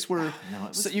stakes were.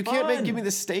 You can't give me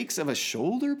the stakes of a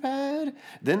shoulder pad,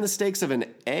 then the stakes of an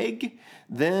egg,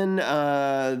 then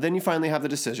you finally have the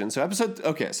decision. So episode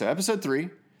 3.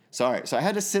 Sorry. So I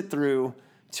had to sit through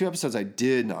 2 episodes I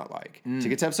did not like to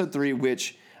get to episode 3,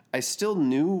 which I still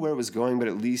knew where it was going, but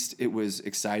at least it was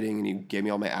exciting, and you gave me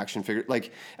all my action figures.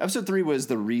 Episode 3 was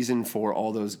the reason for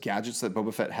all those gadgets that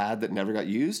Boba Fett had that never got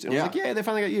used. And I was they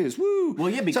finally got used. Woo! Well,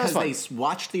 yeah, because they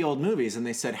watched the old movies, and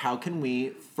they said, how can we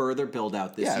further build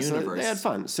out this universe? So they had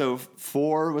fun. So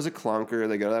 4 was a clunker.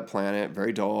 They go to that planet,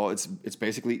 very dull. It's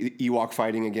basically Ewok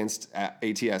fighting against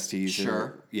ATSTs.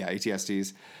 Sure.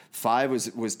 ATSTs. 5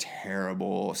 was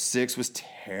terrible. 6 was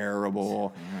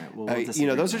terrible. All right,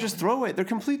 well, those are just throwaway. They're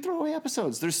complete throwaway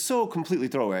episodes. They're so completely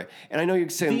throwaway. And I know you're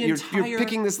saying you're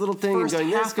picking this little thing and going,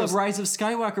 half of Rise of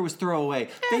Skywalker was throwaway.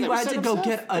 They had to go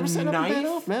get a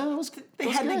knife.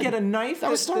 They had to get a knife.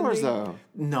 That was Star Wars, though.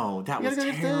 No, that was gotta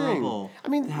get a terrible. thing. I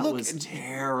mean, that look, was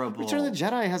terrible. Return of the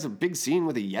Jedi has a big scene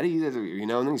with a Yeti, and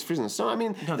then he's freezing the snow. I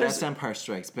mean, no, that's Empire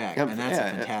Strikes Back, and that's a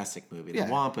fantastic movie. The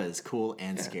Wampa is cool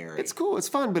and scary. It's cool, it's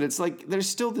fun, but it's like there's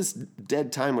still this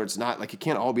dead time where it's not like it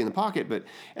can't all be in the pocket. But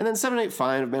and then 7, 8,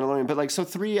 fine of Mandalorian, but like so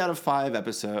 3 out of 5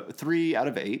 episode, 3 out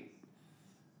of 8.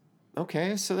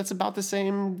 Okay, so that's about the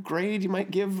same grade you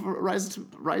might give Rise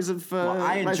of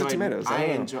Tomatoes.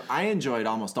 I enjoyed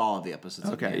almost all of the episodes.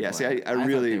 Okay, yeah. See, I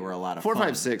really thought they were a lot of 4, fun.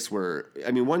 5, 6 were.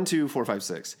 I mean, 1, 2, 4, 5,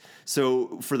 6.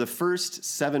 So for the first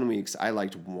 7 weeks, I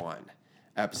liked one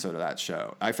episode of that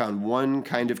show. I found one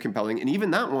kind of compelling, and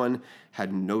even that one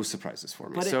had no surprises for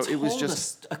me. But so it was told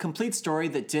just a complete story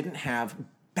that didn't have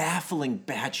baffling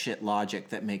batshit logic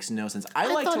that makes no sense. I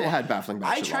thought it had baffling batshit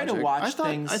logic. I try to watch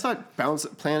things. I thought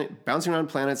bouncing around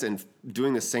planets and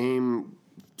doing the same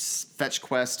fetch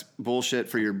quest bullshit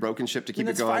for your broken ship to keep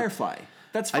it going. Firefly.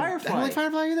 That's Firefly. I don't like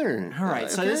Firefly either. All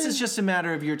right, so this is just a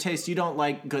matter of your taste. You don't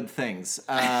like good things.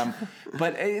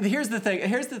 But here's the thing.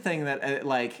 Here's the thing that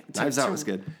Knives Out was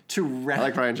good. I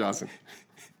like Rian Johnson.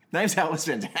 Knives Out was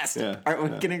fantastic. Yeah, All right,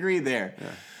 we can agree there.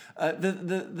 Yeah.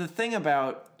 The thing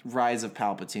about Rise of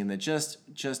Palpatine that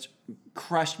just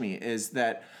crushed me is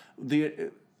that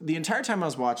the entire time I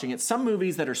was watching it, some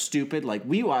movies that are stupid, like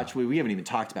we haven't even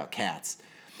talked about Cats.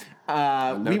 We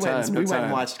went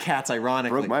and watched Cats,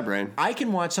 ironically. Broke my brain. I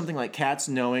can watch something like Cats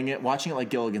knowing it, watching it like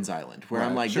Gilligan's Island, where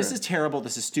I'm like, this is terrible,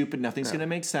 this is stupid, nothing's going to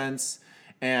make sense,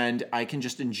 and I can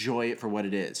just enjoy it for what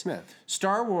it is. Yeah.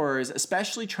 Star Wars,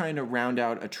 especially trying to round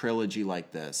out a trilogy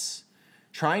like this,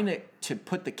 trying to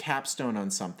put the capstone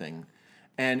on something.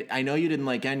 And I know you didn't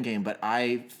like Endgame, but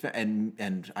I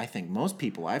think most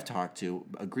people I've talked to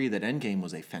agree that Endgame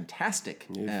was a fantastic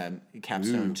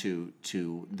capstone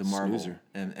to the Marvel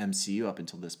and MCU up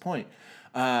until this point.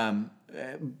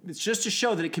 It's just to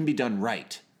show that it can be done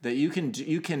right, that you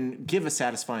can give a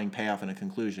satisfying payoff and a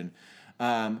conclusion.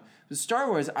 Star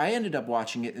Wars, I ended up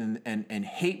watching it and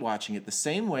hate watching it the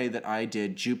same way that I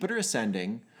did Jupiter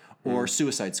Ascending or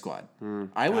Suicide Squad.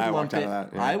 I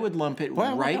would lump it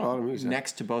right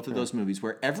next to both of those movies,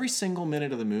 where every single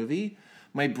minute of the movie,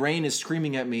 my brain is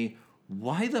screaming at me,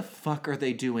 why the fuck are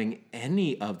they doing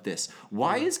any of this?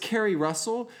 Why is Kerry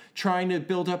Russell trying to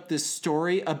build up this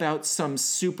story about some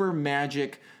super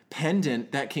magic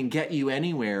pendant that can get you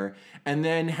anywhere, and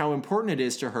then how important it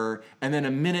is to her, and then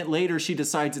a minute later she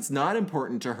decides it's not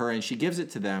important to her and she gives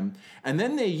it to them, and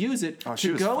then they use it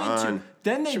to go into.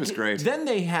 She was great. Then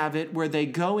they have it where they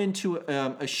go into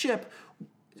a ship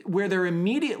where they're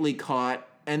immediately caught,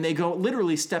 and they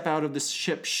literally step out of the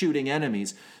ship shooting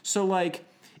enemies. So like,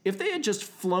 if they had just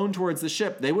flown towards the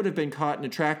ship, they would have been caught in a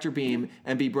tractor beam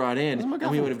and be brought in,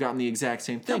 and we would have gotten the exact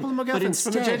same thing. But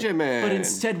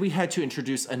instead, we had to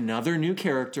introduce another new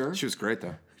character. She was great,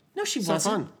 though. No, she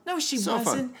wasn't. No, she wasn't.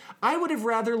 Fun. I would have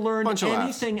rather learned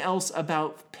anything else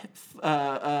about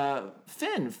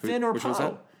Finn or which Poe. Was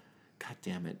that? God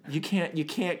damn it! You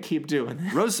can't keep doing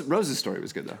that. Rose's story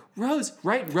was good though.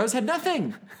 Rose had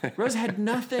nothing. Rose had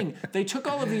nothing. They took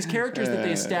all of these characters that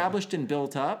they established and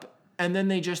built up, and then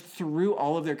they just threw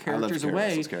all of their characters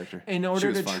away in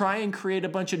order to try and create a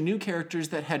bunch of new characters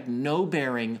that had no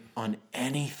bearing on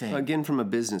anything. Again, from a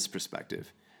business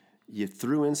perspective, you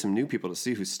threw in some new people to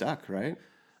see who stuck, right?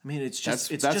 I mean, it's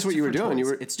just that's what you were doing.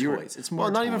 It's toys. It's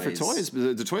more not toys. even for toys.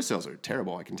 The toy sales are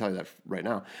terrible. I can tell you that right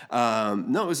now.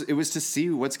 No, it was to see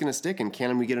what's going to stick, and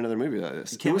can we get another movie like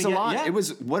this? It was a lot. Yeah. It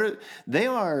was they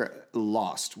are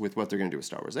lost with what they're going to do with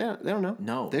Star Wars. They don't know.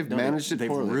 No, they've managed it. They've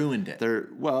poorly. Ruined it.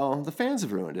 The fans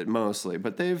have ruined it mostly,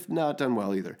 but they've not done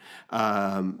well either.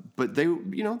 But they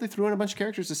threw in a bunch of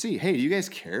characters to see. Hey, do you guys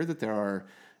care that there are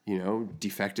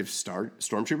defective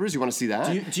stormtroopers? You want to see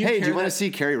that? Do you want to see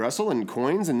Kerry Russell and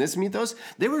coins and this mythos?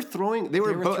 They were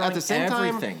both at the same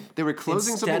time. They were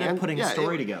closing instead something of putting a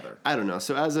story together. I don't know.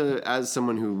 So as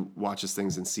someone who watches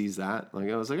things and sees that,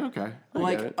 I was like, okay,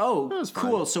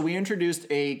 cool. So we introduced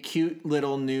a cute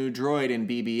little new droid in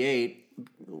BB-8.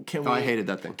 I hated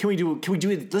that thing. Can we do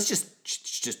it? Let's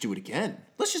just do it again.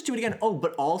 Let's just do it again. Oh,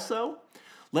 but also,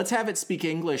 let's have it speak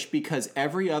English, because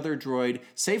every other droid,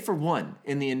 save for one,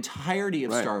 in the entirety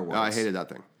of Star Wars. Oh, I hated that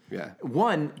thing. Yeah.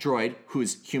 One droid,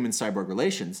 who's human-cyborg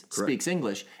relations, speaks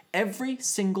English. Every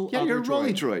single other droid. Yeah, you're a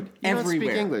Rolly droid. You don't speak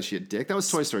English, you dick. That was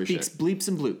Toy Story shit. Speaks bleeps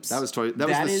and bloops. That was the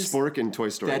Spork in Toy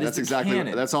Story. That's exactly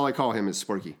canon. That's all I call him is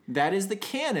Sporky. That is the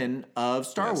canon of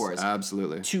Star Wars.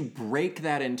 Absolutely. To break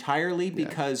that entirely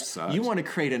because you want to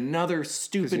create another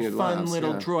stupid, fun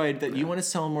little droid that you want to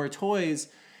sell more toys.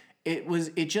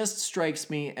 It just strikes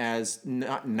me as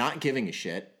not giving a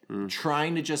shit.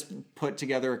 trying to just put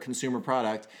together a consumer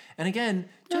product. And again,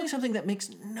 doing something that makes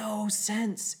no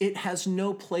sense. It has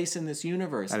no place in this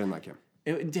universe. I didn't like him.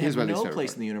 It has no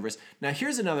place in the universe. Now,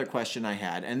 here's another question I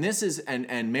had, and this is, and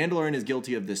Mandalorian is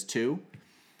guilty of this too.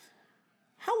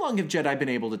 How long have Jedi been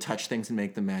able to touch things and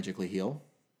make them magically heal?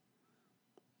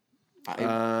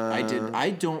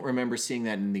 I don't remember seeing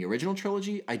that in the original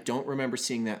trilogy. I don't remember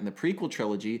seeing that in the prequel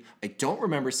trilogy. I don't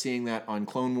remember seeing that on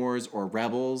Clone Wars or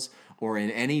Rebels or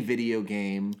in any video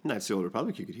game. Knights of the Old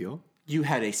Republic, you could heal. You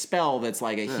had a spell that's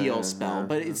like a heal spell,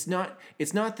 but it's not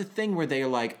the thing where they're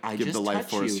like, I Give just the life touch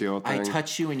force you. heal thing. I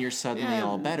touch you and you're suddenly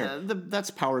all better. That's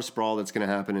power sprawl that's going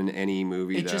to happen in any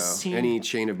movie, It just seemed- any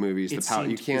chain of movies. it The power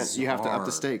you seemed can't. You have to up bizarre.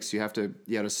 the stakes. You have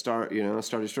a star. A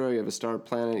Star Destroyer. You have a star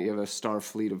planet. You have a star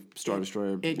fleet of Star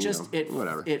Destroyer.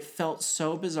 Whatever. It felt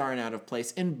so bizarre and out of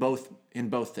place in both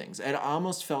things. It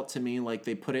almost felt to me like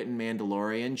they put it in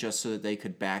Mandalorian just so that they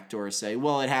could backdoor say,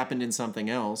 well, it happened in something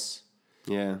else.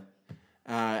 Yeah.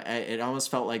 It almost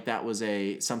felt like that was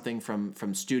something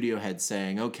from studio head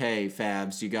saying, okay,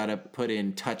 Fabs, you got to put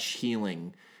in touch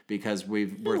healing because We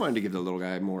we're wanted to give the little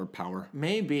guy more power.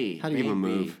 maybe How do you even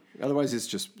move? Otherwise, it's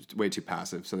just way too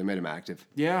passive. So they made him active.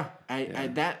 Yeah,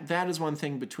 that is one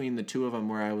thing between the two of them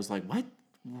where I was like, what?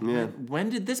 When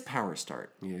did this power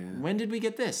start? Yeah. When did we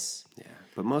get this? Yeah.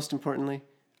 But most importantly,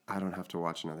 I don't have to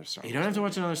watch another Star Wars. You don't have to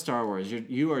watch another Star Wars.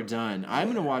 You are done. I'm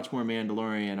going to watch more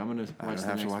Mandalorian. I'm going to watch I don't the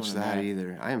have next to watch one that of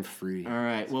either. I am free. All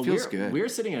right. Well, feels good. We're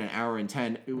sitting at an hour and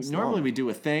 10. Normally long. we do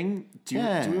a thing. Do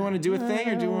we want to do a thing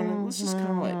or do we want to? Let's just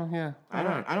call it. Yeah.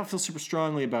 I don't feel super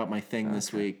strongly about my thing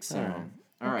this week. So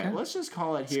all right, let's just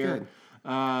call it here.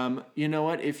 You know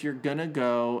what? If you're gonna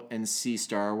go and see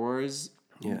Star Wars,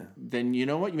 then you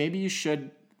know what? Maybe you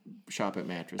should shop at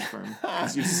Mattress Firm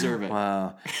because you deserve it.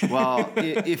 Wow. Well,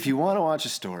 if you want to watch a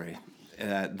story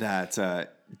that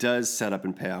does set up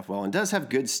and pay off well and does have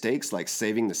good stakes like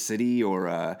saving the city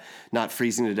or not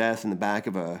freezing to death in the back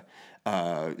of a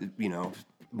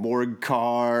morgue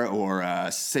car or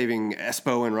saving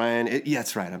Espo and Ryan.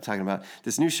 That's right. I'm talking about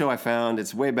this new show I found.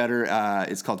 It's way better.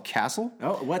 It's called Castle.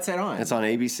 Oh, what's that on? It's on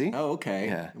ABC. Oh, okay.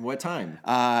 Yeah. What time?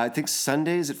 I think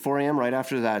Sundays at 4 a.m. right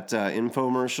after that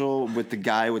infomercial with the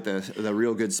guy with the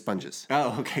real good sponges.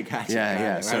 Oh, okay, gotcha. Yeah,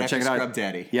 yeah. Right So after check it out. Scrub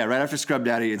Daddy. Yeah, right after Scrub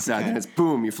Daddy, it's then it's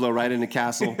boom, you flow right into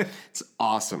Castle. It's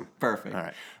awesome. Perfect. All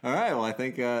right. All right. Well, I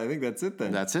think that's it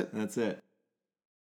then. That's it. That's it.